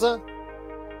Garza,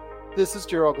 this is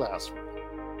Gerald Glassford.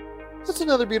 It's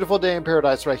another beautiful day in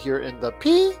paradise right here in the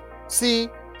PCC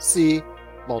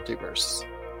Multiverse.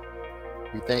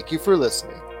 We thank you for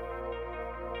listening.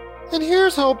 And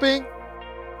here's hoping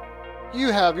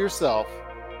you have yourself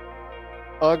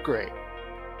agree.